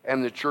birthed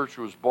and the church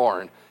was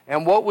born.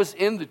 And what was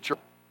in the church?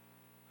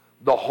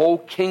 The whole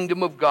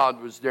kingdom of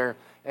God was there,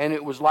 and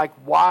it was like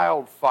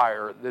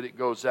wildfire that it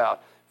goes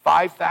out.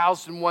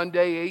 5,000 one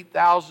day,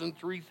 8,000,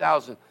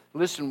 3,000.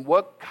 Listen,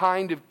 what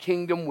kind of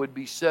kingdom would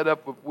be set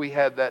up if we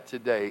had that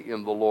today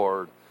in the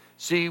Lord?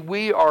 See,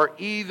 we are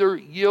either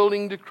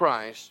yielding to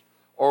Christ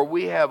or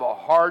we have a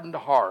hardened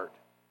heart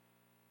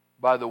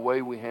by the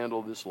way we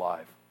handle this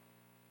life.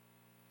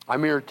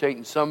 I'm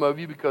irritating some of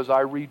you because I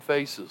read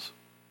faces.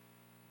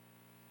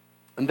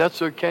 And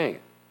that's okay.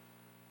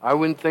 I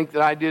wouldn't think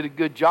that I did a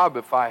good job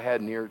if I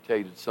hadn't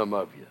irritated some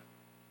of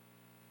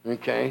you.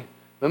 Okay?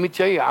 Let me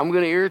tell you, I'm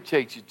going to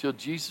irritate you till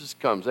Jesus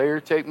comes. I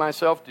irritate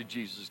myself till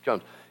Jesus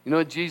comes. You know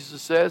what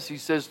Jesus says? He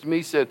says to me,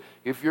 He said,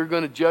 if you're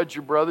going to judge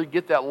your brother,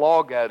 get that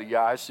log out of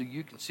your eye so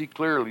you can see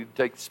clearly to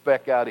take the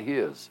speck out of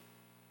his.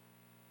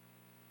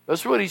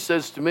 That's what He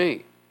says to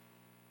me.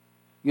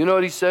 You know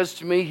what He says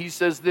to me? He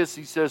says this.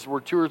 He says, where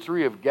 2 or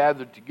 3 have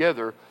gathered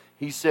together,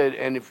 He said,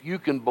 and if you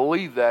can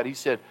believe that, He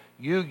said,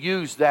 you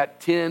use that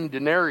 10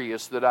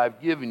 denarius that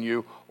I've given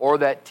you, or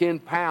that 10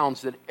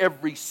 pounds that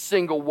every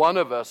single one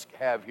of us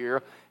have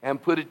here,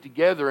 and put it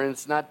together, and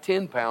it's not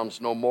 10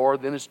 pounds no more,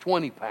 then it's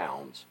 20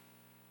 pounds.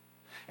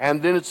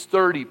 And then it's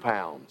 30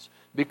 pounds.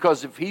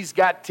 Because if he's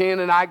got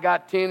 10 and I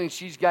got 10 and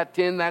she's got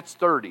 10, that's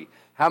 30.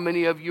 How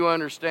many of you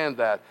understand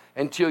that?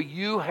 Until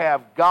you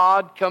have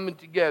God coming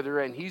together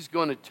and he's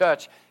going to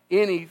touch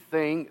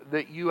anything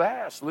that you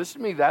ask.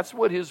 Listen to me, that's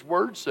what his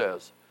word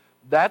says.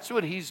 That's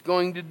what he's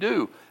going to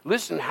do.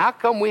 Listen, how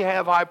come we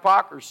have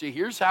hypocrisy?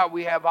 Here's how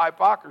we have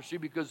hypocrisy,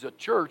 because the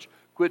church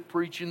quit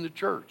preaching the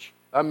church.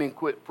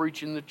 Quit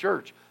preaching the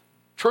church.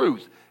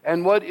 Truth.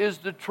 And what is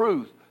the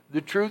truth? The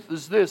truth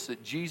is this,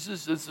 that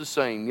Jesus is the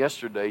same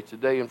yesterday,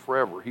 today, and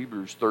forever.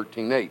 Hebrews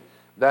 13:8.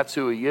 That's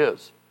who he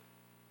is.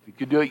 If he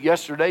could do it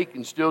yesterday, he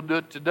can still do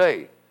it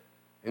today.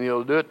 And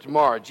he'll do it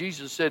tomorrow.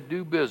 Jesus said,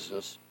 do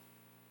business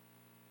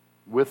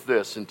with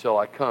this until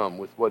I come,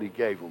 with what he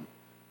gave them.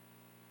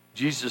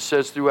 Jesus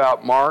says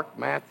throughout Mark,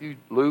 Matthew,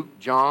 Luke,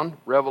 John,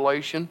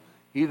 Revelation,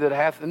 he that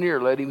hath an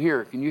ear, let him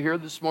hear. Can you hear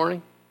this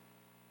morning?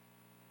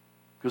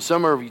 Because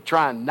some of you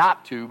trying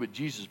not to, but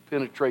Jesus is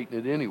penetrating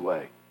it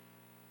anyway.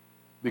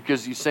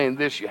 Because he's saying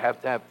this, you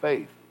have to have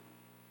faith.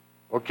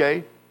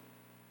 Okay?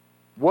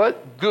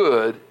 What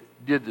good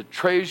did the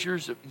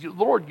treasures of,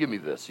 Lord, give me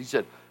this. He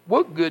said,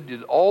 what good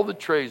did all the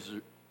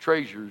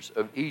treasures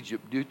of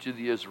Egypt do to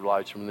the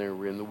Israelites when they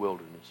were in the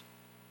wilderness?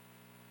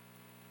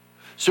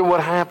 So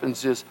what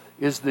happens is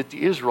that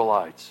the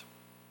Israelites,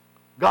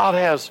 God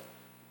has,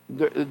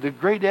 the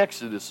great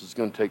Exodus is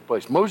going to take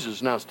place.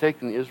 Moses now is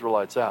taking the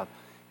Israelites out.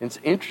 And it's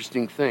an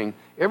interesting thing.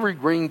 Every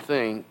green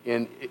thing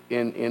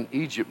in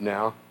Egypt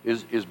now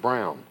is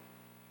brown.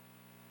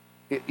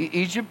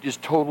 Egypt is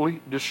totally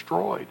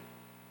destroyed.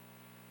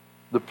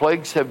 The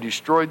plagues have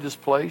destroyed this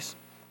place.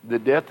 The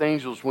death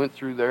angels went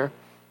through there.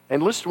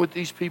 And listen to what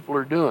these people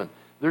are doing.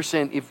 They're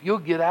saying, if you'll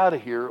get out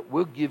of here,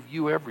 we'll give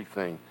you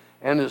everything.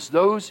 And as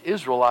those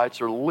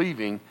Israelites are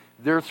leaving,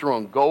 they're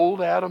throwing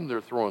gold at them,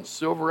 they're throwing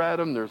silver at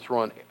them, they're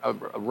throwing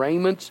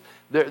raiments,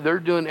 they're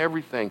doing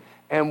everything.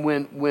 And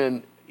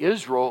when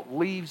Israel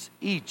leaves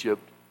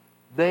Egypt,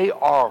 they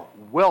are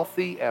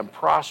wealthy and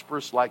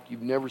prosperous like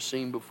you've never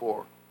seen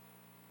before.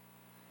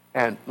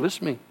 And listen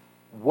to me,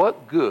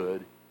 what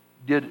good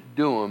did it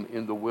do them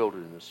in the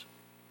wilderness?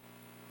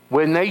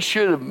 When they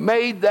should have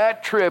made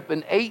that trip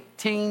in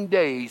 18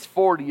 days,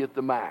 40 at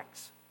the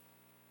max.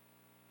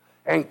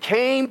 And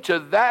came to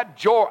that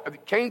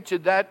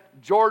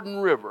Jordan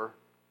River,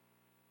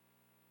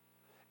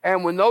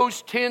 and when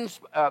those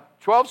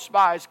 12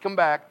 spies come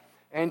back,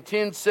 and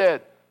 10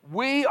 said,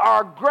 we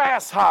are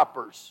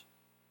grasshoppers.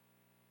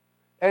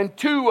 And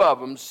 2 of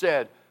them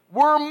said,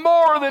 we're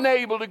more than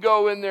able to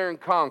go in there and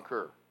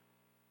conquer.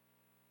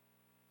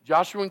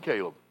 Joshua and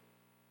Caleb.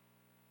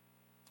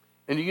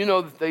 And do you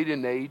know that they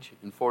didn't age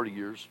in 40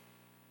 years?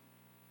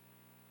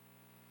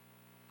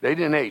 They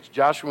didn't age.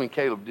 Joshua and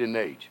Caleb didn't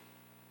age.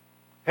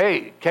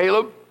 Hey,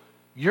 Caleb,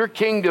 your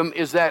kingdom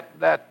is that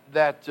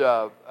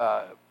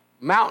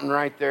mountain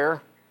right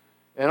there.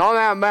 And on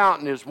that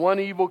mountain is one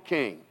evil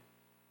king.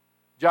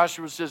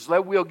 Joshua says,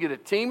 we'll get a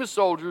team of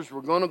soldiers.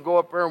 We're going to go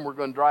up there and we're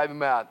going to drive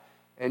him out.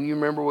 And you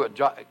remember what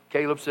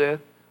Caleb said?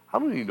 I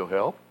don't need no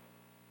help.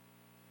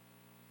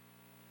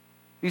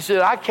 He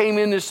said, I came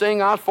in this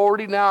thing, I was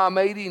 40, now I'm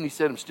 80. And he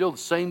said, I'm still the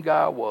same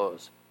guy I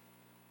was.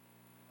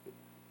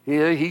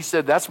 He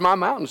said, that's my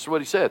mountain. That's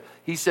what he said.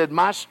 He said,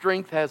 my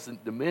strength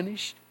hasn't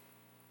diminished.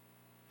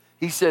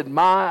 He said,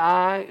 my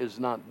eye is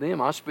not dim.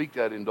 I speak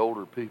that into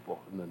older people.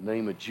 In the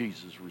name of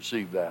Jesus,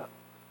 receive that.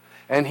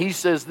 And he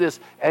says this,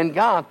 and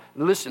God,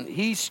 listen,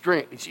 he's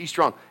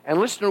strong. And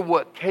listen to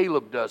what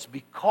Caleb does.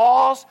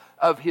 Because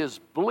of his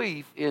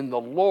belief in the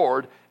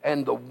Lord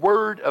and the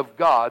Word of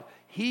God,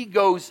 he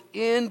goes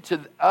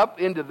up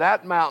into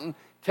that mountain,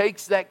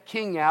 takes that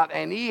king out,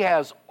 and he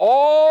has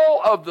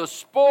all of the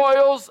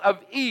spoils of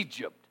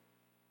Egypt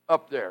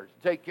up there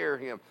to take care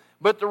of him.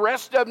 But the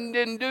rest of them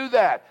didn't do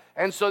that.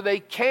 And so they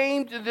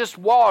came to this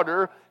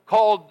water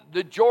called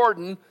the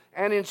Jordan,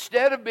 and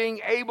instead of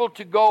being able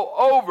to go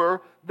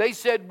over, they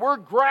said, we're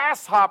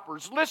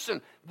grasshoppers.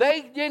 Listen,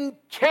 they didn't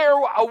care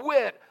a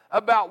whit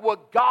about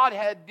what God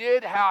had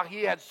did, how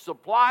he had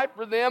supplied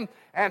for them,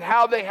 and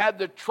how they had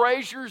the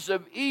treasures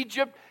of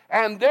Egypt.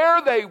 And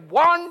there they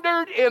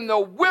wandered in the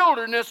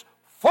wilderness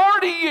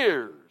 40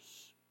 years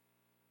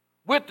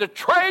with the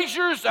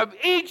treasures of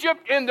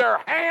Egypt in their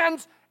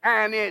hands,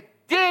 and it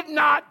did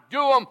not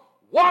do them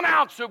 1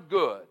 ounce of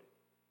good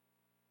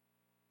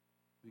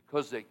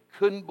because they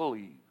couldn't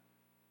believe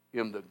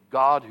in the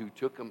God who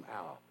took them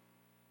out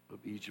of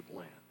Egypt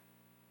land.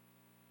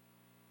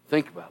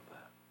 Think about that.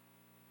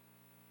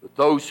 But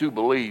those who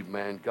believe,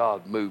 man,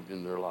 God moved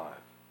in their life.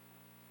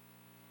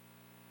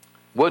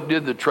 What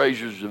did the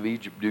treasures of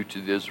Egypt do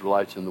to the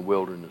Israelites in the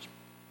wilderness?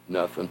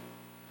 Nothing.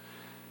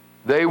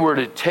 They were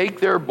to take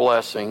their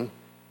blessing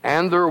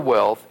and their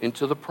wealth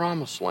into the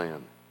promised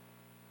land.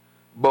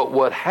 But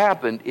what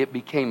happened, it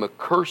became a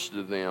curse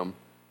to them.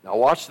 Now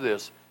watch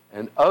this.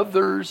 And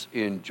others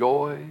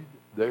enjoyed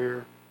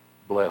their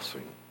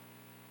blessing.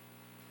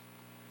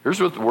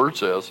 Here's what the Word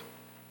says.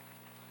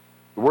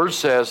 The Word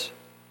says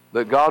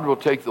that God will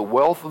take the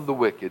wealth of the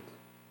wicked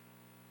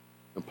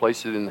and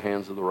place it in the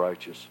hands of the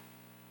righteous.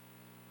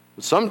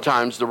 But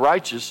sometimes the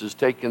righteous is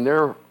taking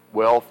their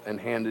wealth and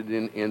handed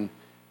in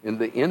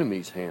the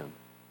enemy's hand.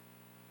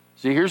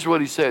 See, here's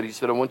what he said. He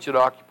said, I want you to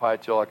occupy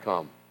till I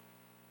come.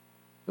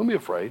 Don't be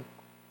afraid.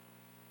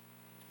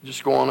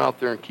 Just go on out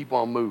there and keep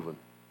on moving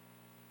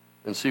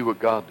and see what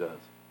God does.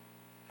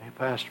 Hey,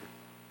 Pastor,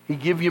 he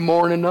give you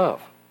more than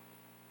enough.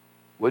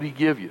 What did he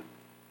give you?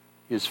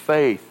 His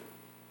faith.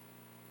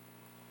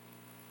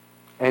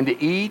 And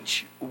to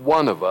each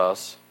one of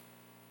us,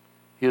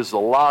 he has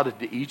allotted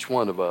to each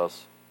one of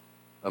us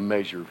a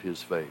measure of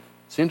his faith.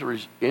 It's an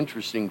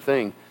interesting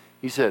thing.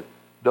 He said,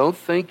 don't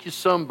think you're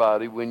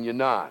somebody when you're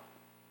not.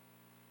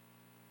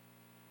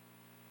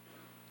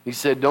 He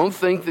said, don't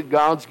think that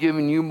God's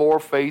given you more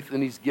faith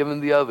than he's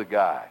given the other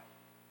guy.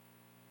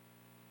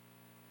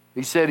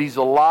 He said he's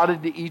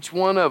allotted to each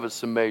one of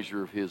us a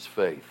measure of his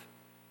faith.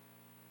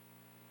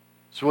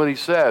 That's what he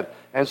said.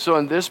 And so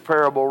in this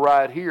parable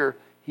right here,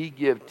 he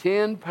gave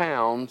 10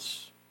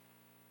 pounds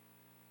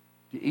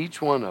to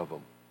each one of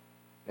them.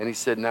 And he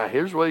said, now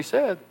here's what he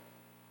said.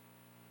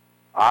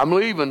 I'm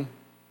leaving.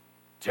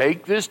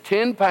 Take this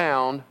 10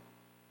 pound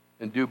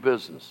and do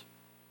business.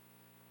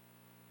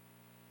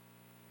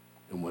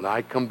 And when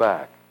I come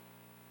back,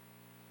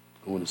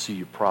 I want to see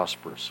you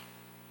prosperous.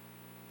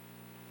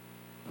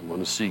 I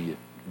want to see you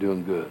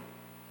doing good.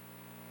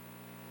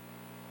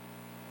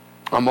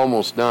 I'm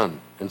almost done.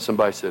 And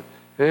somebody said,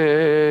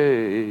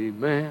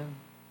 amen.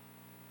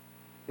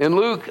 In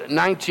Luke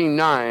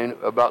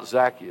 19:9 about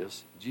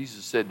Zacchaeus,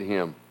 Jesus said to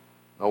him,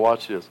 now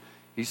watch this.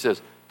 He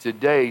says,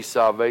 today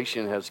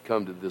salvation has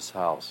come to this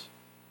house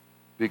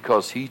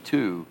because he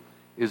too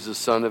is the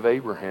son of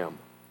Abraham.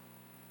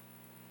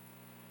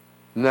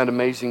 Isn't that an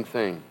amazing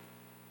thing?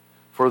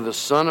 For the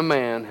Son of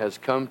Man has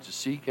come to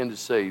seek and to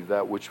save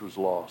that which was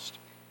lost.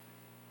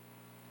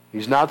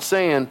 He's not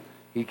saying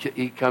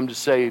he come to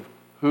save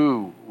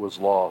who was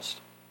lost.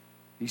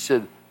 He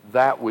said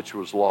that which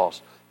was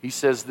lost. He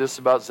says this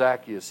about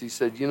Zacchaeus. He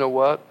said, you know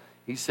what?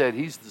 He said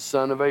he's the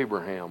son of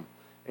Abraham.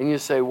 And you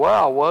say,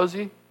 wow, was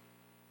he?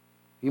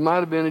 He might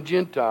have been a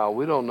Gentile.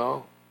 We don't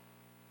know.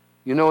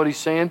 You know what he's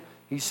saying?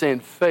 He's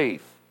saying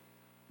faith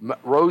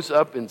rose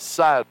up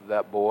inside of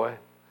that boy.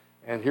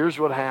 And here's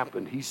what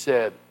happened. He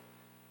said,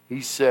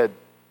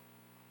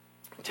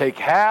 take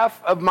half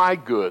of my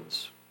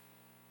goods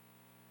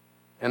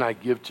and I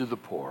give to the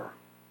poor.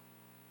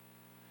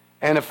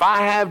 And if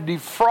I have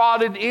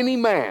defrauded any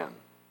man,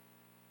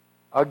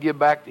 I'll give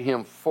back to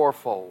him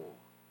fourfold.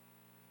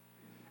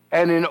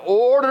 And in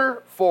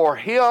order for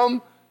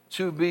him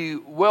to be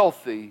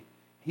wealthy,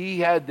 he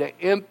had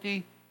to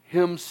empty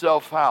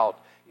himself out.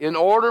 In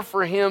order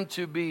for him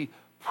to be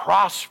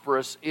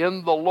prosperous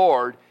in the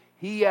Lord,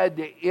 he had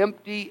to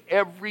empty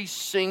every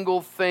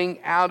single thing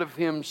out of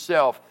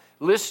himself.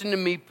 Listen to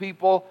me,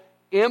 people.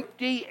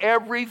 Empty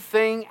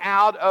everything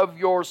out of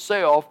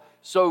yourself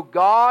so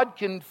God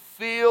can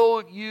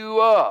fill you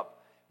up.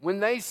 When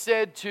they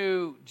said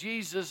to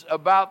Jesus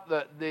about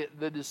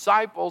the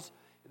disciples,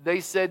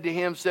 they said to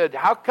him,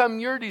 how come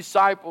your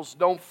disciples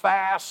don't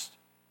fast?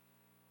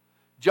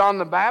 John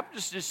the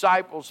Baptist's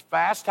disciples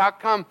fast. How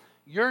come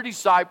your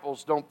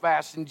disciples don't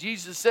fast? And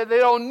Jesus said they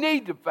don't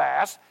need to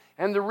fast.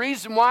 And the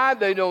reason why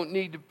they don't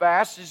need to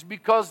fast is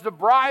because the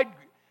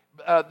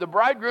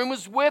bridegroom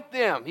is with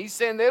them. He's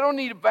saying they don't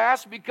need to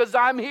fast because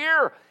I'm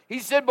here. He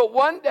said, but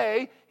one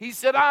day, he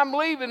said, I'm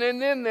leaving, and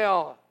then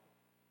they'll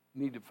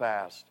need to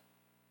fast.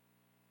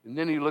 And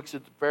then he looks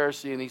at the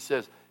Pharisee and he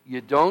says, you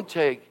don't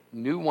take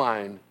new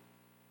wine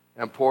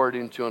and pour it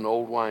into an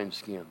old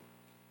wineskin.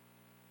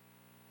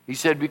 He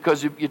said,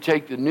 because if you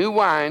take the new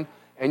wine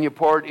and you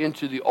pour it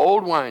into the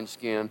old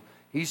wineskin,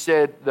 he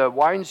said, the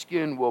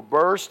wineskin will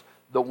burst,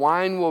 the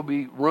wine will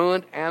be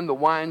ruined, and the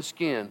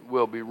wineskin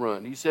will be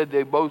ruined. He said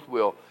they both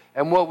will.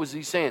 And what was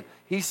he saying?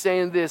 He's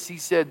saying this. He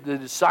said the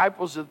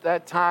disciples at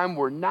that time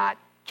were not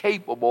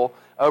capable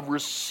of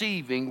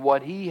receiving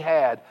what he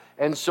had.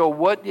 And so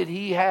what did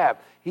he have?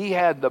 He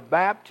had the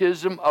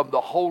baptism of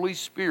the Holy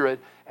Spirit.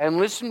 And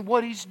listen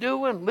what he's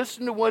doing.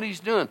 Listen to what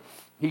he's doing.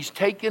 He's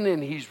taking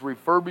and he's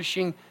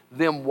refurbishing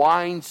them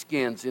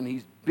wineskins, and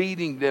he's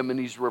beating them and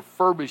he's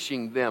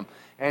refurbishing them.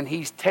 And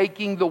he's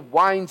taking the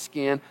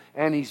wineskin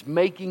and he's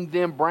making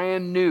them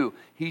brand new.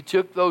 He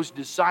took those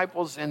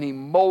disciples and he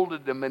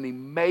molded them and he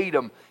made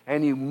them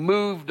and he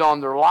moved on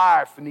their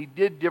life and he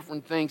did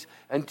different things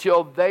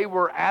until they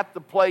were at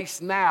the place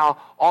now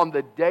on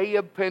the day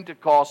of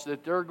Pentecost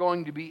that they're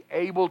going to be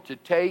able to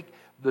take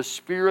the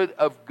Spirit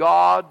of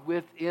God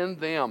within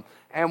them.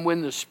 And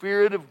when the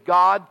Spirit of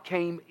God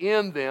came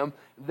in them,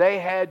 they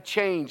had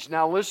changed.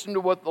 Now listen to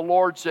what the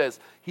Lord says.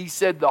 He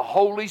said the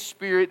Holy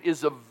Spirit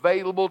is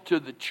available to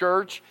the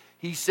church.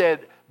 He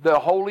said the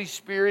Holy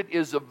Spirit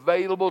is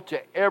available to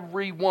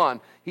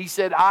everyone. He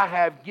said, I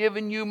have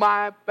given you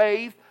my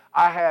faith.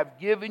 I have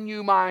given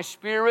you my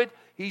Spirit.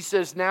 He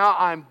says, now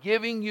I'm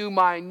giving you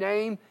my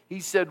name. He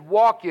said,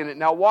 walk in it.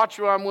 Now watch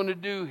what I'm going to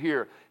do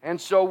here. And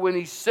so when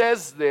he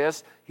says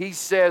this, he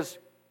says,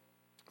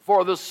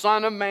 for the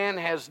Son of Man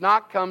has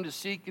not come to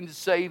seek and to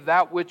save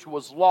that which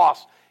was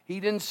lost. He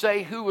didn't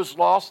say who was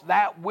lost,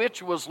 that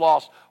which was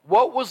lost.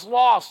 What was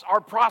lost? Our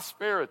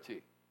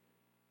prosperity.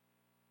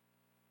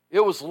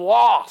 It was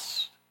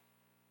lost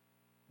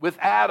with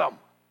Adam.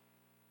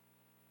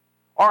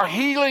 Our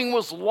healing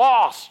was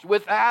lost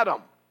with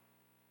Adam.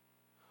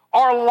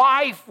 Our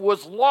life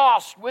was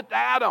lost with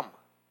Adam.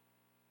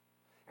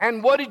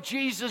 And what did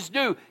Jesus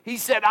do? He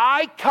said,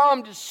 I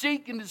come to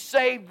seek and to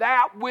save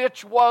that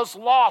which was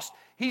lost.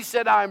 He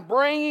said, I'm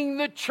bringing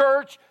the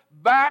church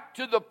back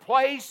to the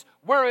place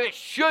where it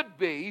should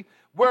be,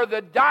 where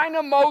the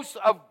dynamos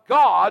of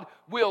God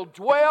will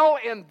dwell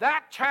in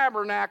that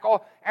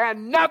tabernacle,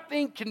 and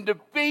nothing can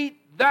defeat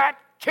that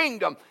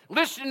kingdom.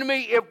 Listen to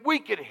me, if we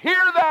could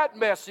hear that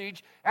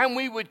message and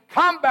we would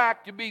come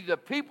back to be the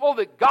people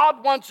that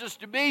God wants us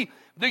to be,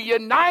 the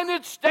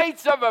United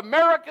States of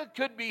America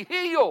could be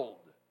healed.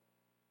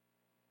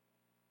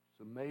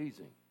 It's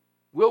amazing.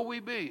 Will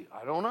we be?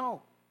 I don't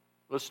know.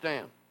 Let's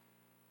stand.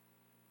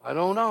 I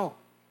don't know.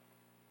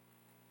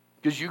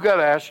 Because you got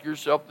to ask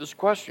yourself this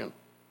question.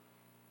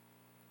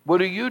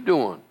 What are you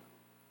doing?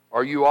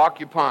 Are you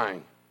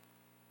occupying?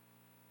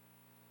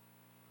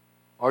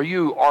 Are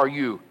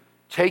you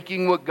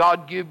taking what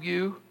God give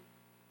you,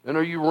 and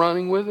are you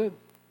running with it?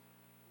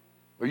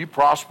 Are you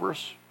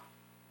prosperous?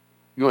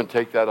 You want to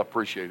take that? I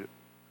appreciate it.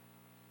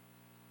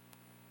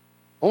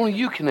 Only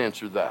you can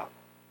answer that.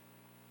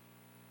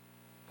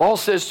 Paul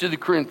says to the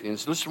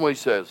Corinthians, listen to what he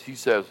says. He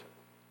says,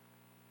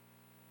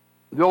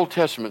 the Old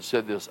Testament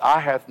said this,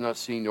 eye hath not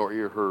seen nor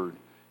ear heard,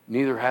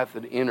 neither hath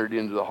it entered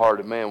into the heart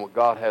of man what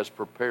God has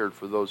prepared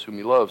for those whom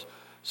he loves.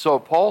 So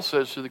Paul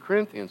says to the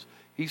Corinthians,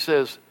 he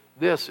says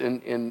this in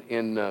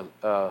 2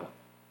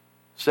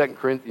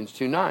 Corinthians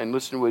 2:9.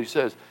 Listen to what he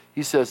says.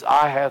 He says,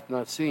 eye hath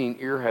not seen,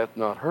 ear hath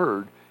not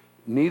heard,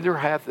 neither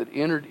hath it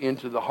entered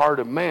into the heart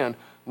of man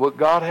what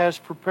God has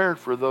prepared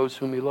for those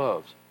whom he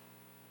loves.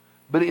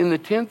 But in the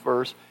 10th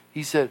verse,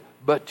 he said,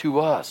 but to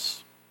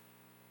us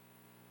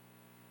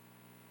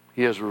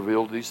he has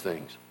revealed these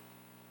things.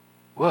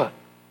 What?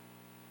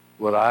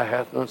 What eye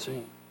hath not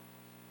seen,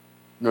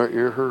 nor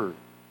ear heard.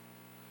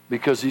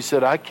 Because he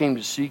said, I came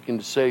to seek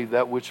and to save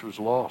that which was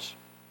lost.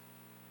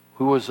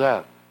 Who was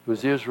that? It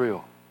was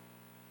Israel.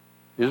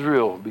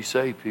 Israel will be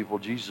saved, people.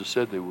 Jesus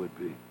said they would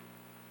be.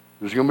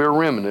 There's going to be a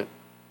remnant.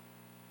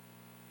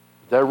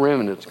 That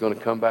remnant's going to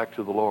come back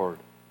to the Lord.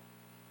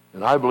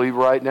 And I believe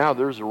right now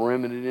there's a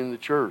remnant in the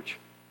church.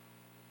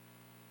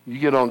 You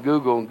get on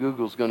Google, and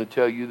Google's going to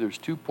tell you there's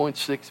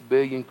 2.6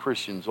 billion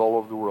Christians all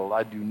over the world.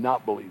 I do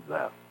not believe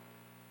that.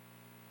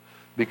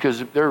 Because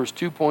if there was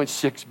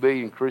 2.6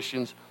 billion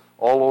Christians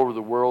all over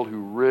the world who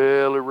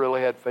really,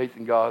 really had faith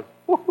in God,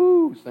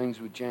 woohoo, things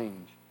would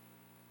change.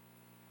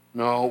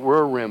 No,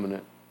 we're a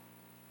remnant.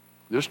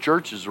 This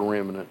church is a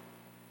remnant.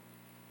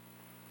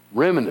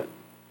 Remnant.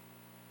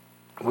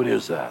 What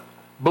is that?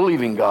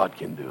 Believing God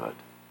can do it.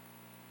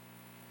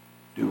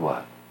 Do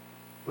what?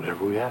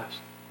 Whatever we ask.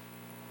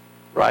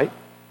 Right?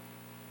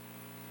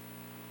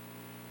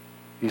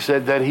 He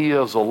said that he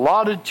has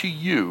allotted to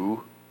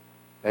you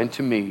and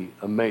to me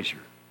a measure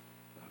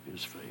of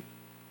his faith.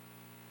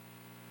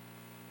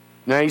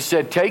 Now he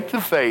said, take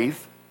the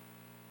faith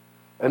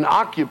and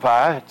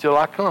occupy till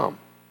I come.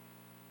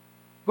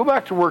 Go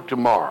back to work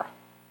tomorrow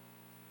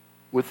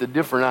with a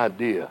different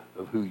idea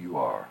of who you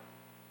are.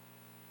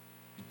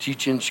 You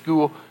teach in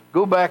school,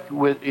 go back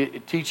with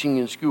teaching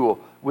in school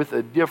with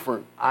a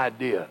different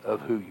idea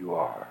of who you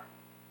are.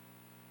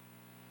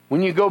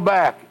 When you go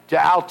back to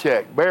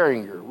Altec,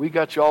 Behringer, we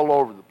got you all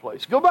over the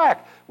place. Go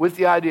back with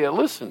the idea,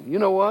 listen, you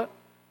know what?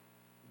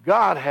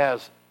 God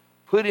has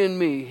put in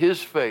me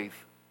his faith.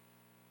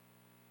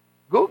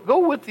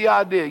 Go with the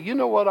idea, you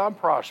know what? I'm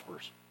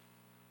prosperous.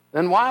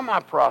 And why am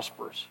I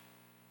prosperous?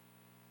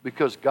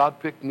 Because God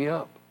picked me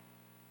up.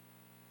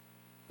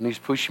 And he's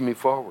pushing me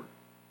forward.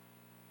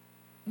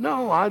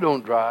 No, I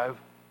don't drive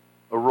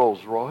a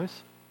Rolls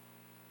Royce.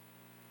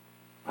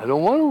 I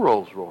don't want a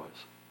Rolls Royce.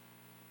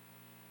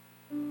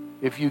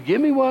 If you give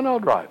me one, I'll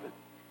drive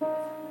it.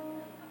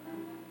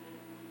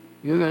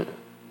 You're gonna,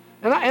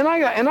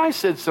 and I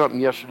said something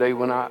yesterday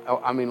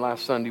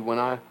last Sunday when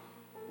I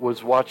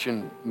was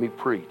watching me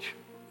preach.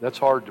 That's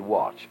hard to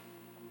watch.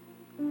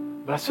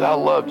 But I said, I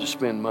love to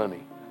spend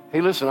money.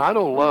 Hey, listen, I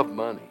don't love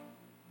money.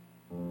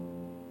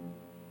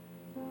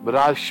 But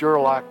I sure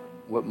like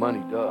what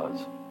money does.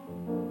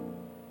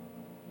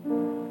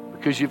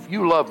 Because if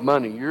you love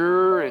money,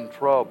 you're in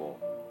trouble.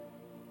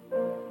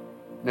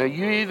 Now,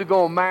 you're either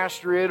going to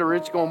master it or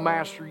it's going to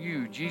master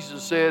you.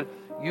 Jesus said,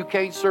 you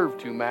can't serve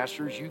two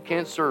masters. You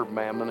can't serve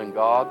mammon and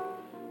God.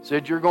 He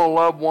said you're going to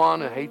love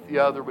one and hate the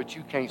other, but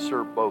you can't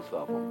serve both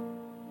of them.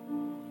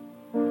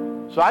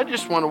 So I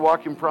just want to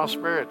walk in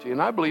prosperity,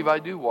 and I believe I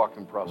do walk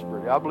in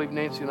prosperity. I believe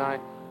Nancy and I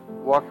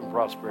walk in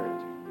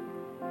prosperity.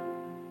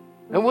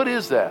 And what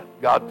is that?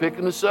 God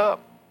picking us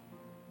up,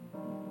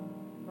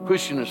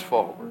 pushing us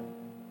forward.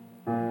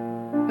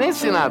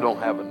 Nancy and I don't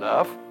have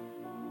enough.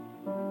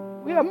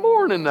 We have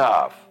more than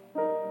enough.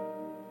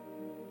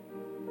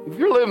 If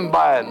you're living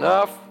by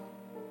enough,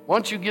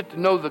 once you get to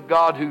know the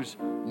God who's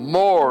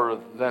more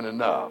than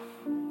enough,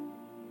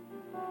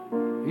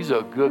 He's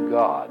a good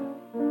God.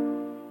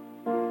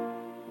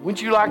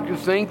 Wouldn't you like to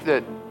think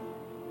that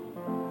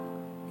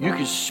you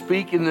can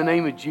speak in the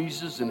name of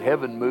Jesus and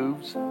heaven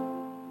moves? To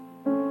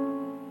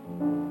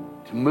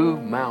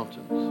move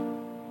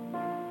mountains.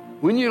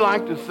 Wouldn't you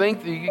like to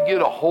think that you could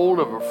get a hold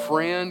of a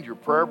friend, your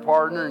prayer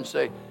partner, and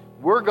say,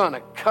 we're going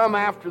to come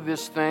after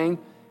this thing,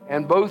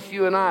 and both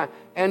you and I.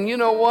 And you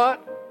know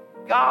what?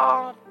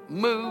 God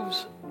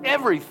moves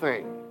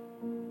everything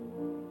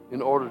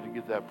in order to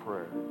get that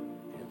prayer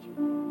answered.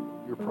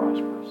 You're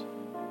prosperous.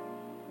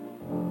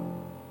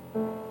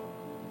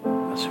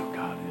 That's who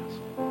God is.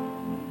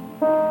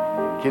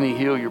 Can He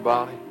heal your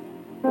body?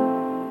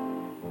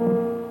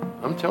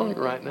 I'm telling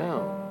you right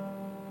now,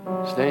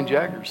 Stan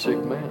Jagger's a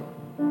sick man.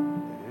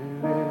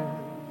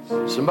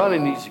 Somebody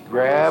needs to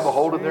grab a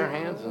hold of their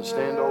hands and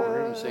stand over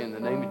him and say, in the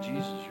name of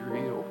Jesus, you're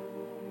healed.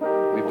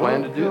 We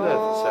plan to do that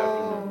this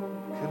afternoon.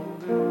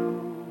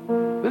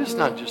 But it's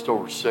not just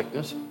over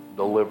sickness,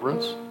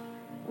 deliverance.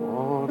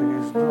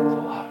 It's a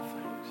lot of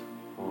things.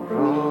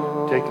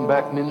 Taking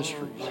back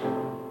ministries.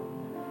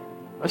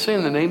 I say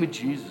in the name of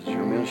Jesus,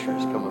 your ministry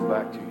is coming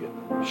back to you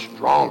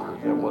stronger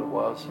than what it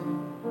was.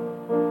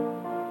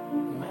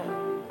 Man.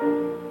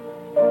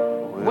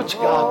 What's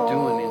God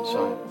doing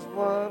inside?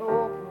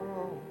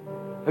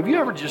 Have you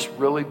ever just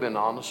really been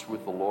honest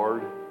with the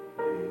Lord?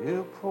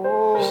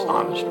 Just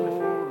honest with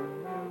Him.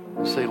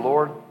 And say,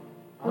 Lord,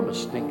 I'm a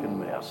stinking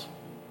mess.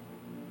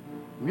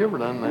 Have you ever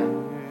done that?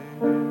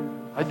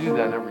 I do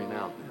that every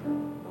now and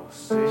then. I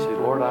say,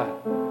 Lord, I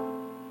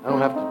don't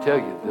have to tell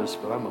you this,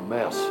 but I'm a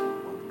mess.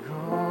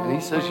 And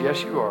He says,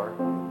 yes, you are.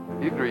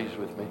 He agrees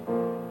with me.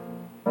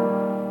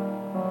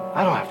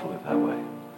 I don't have to live that way.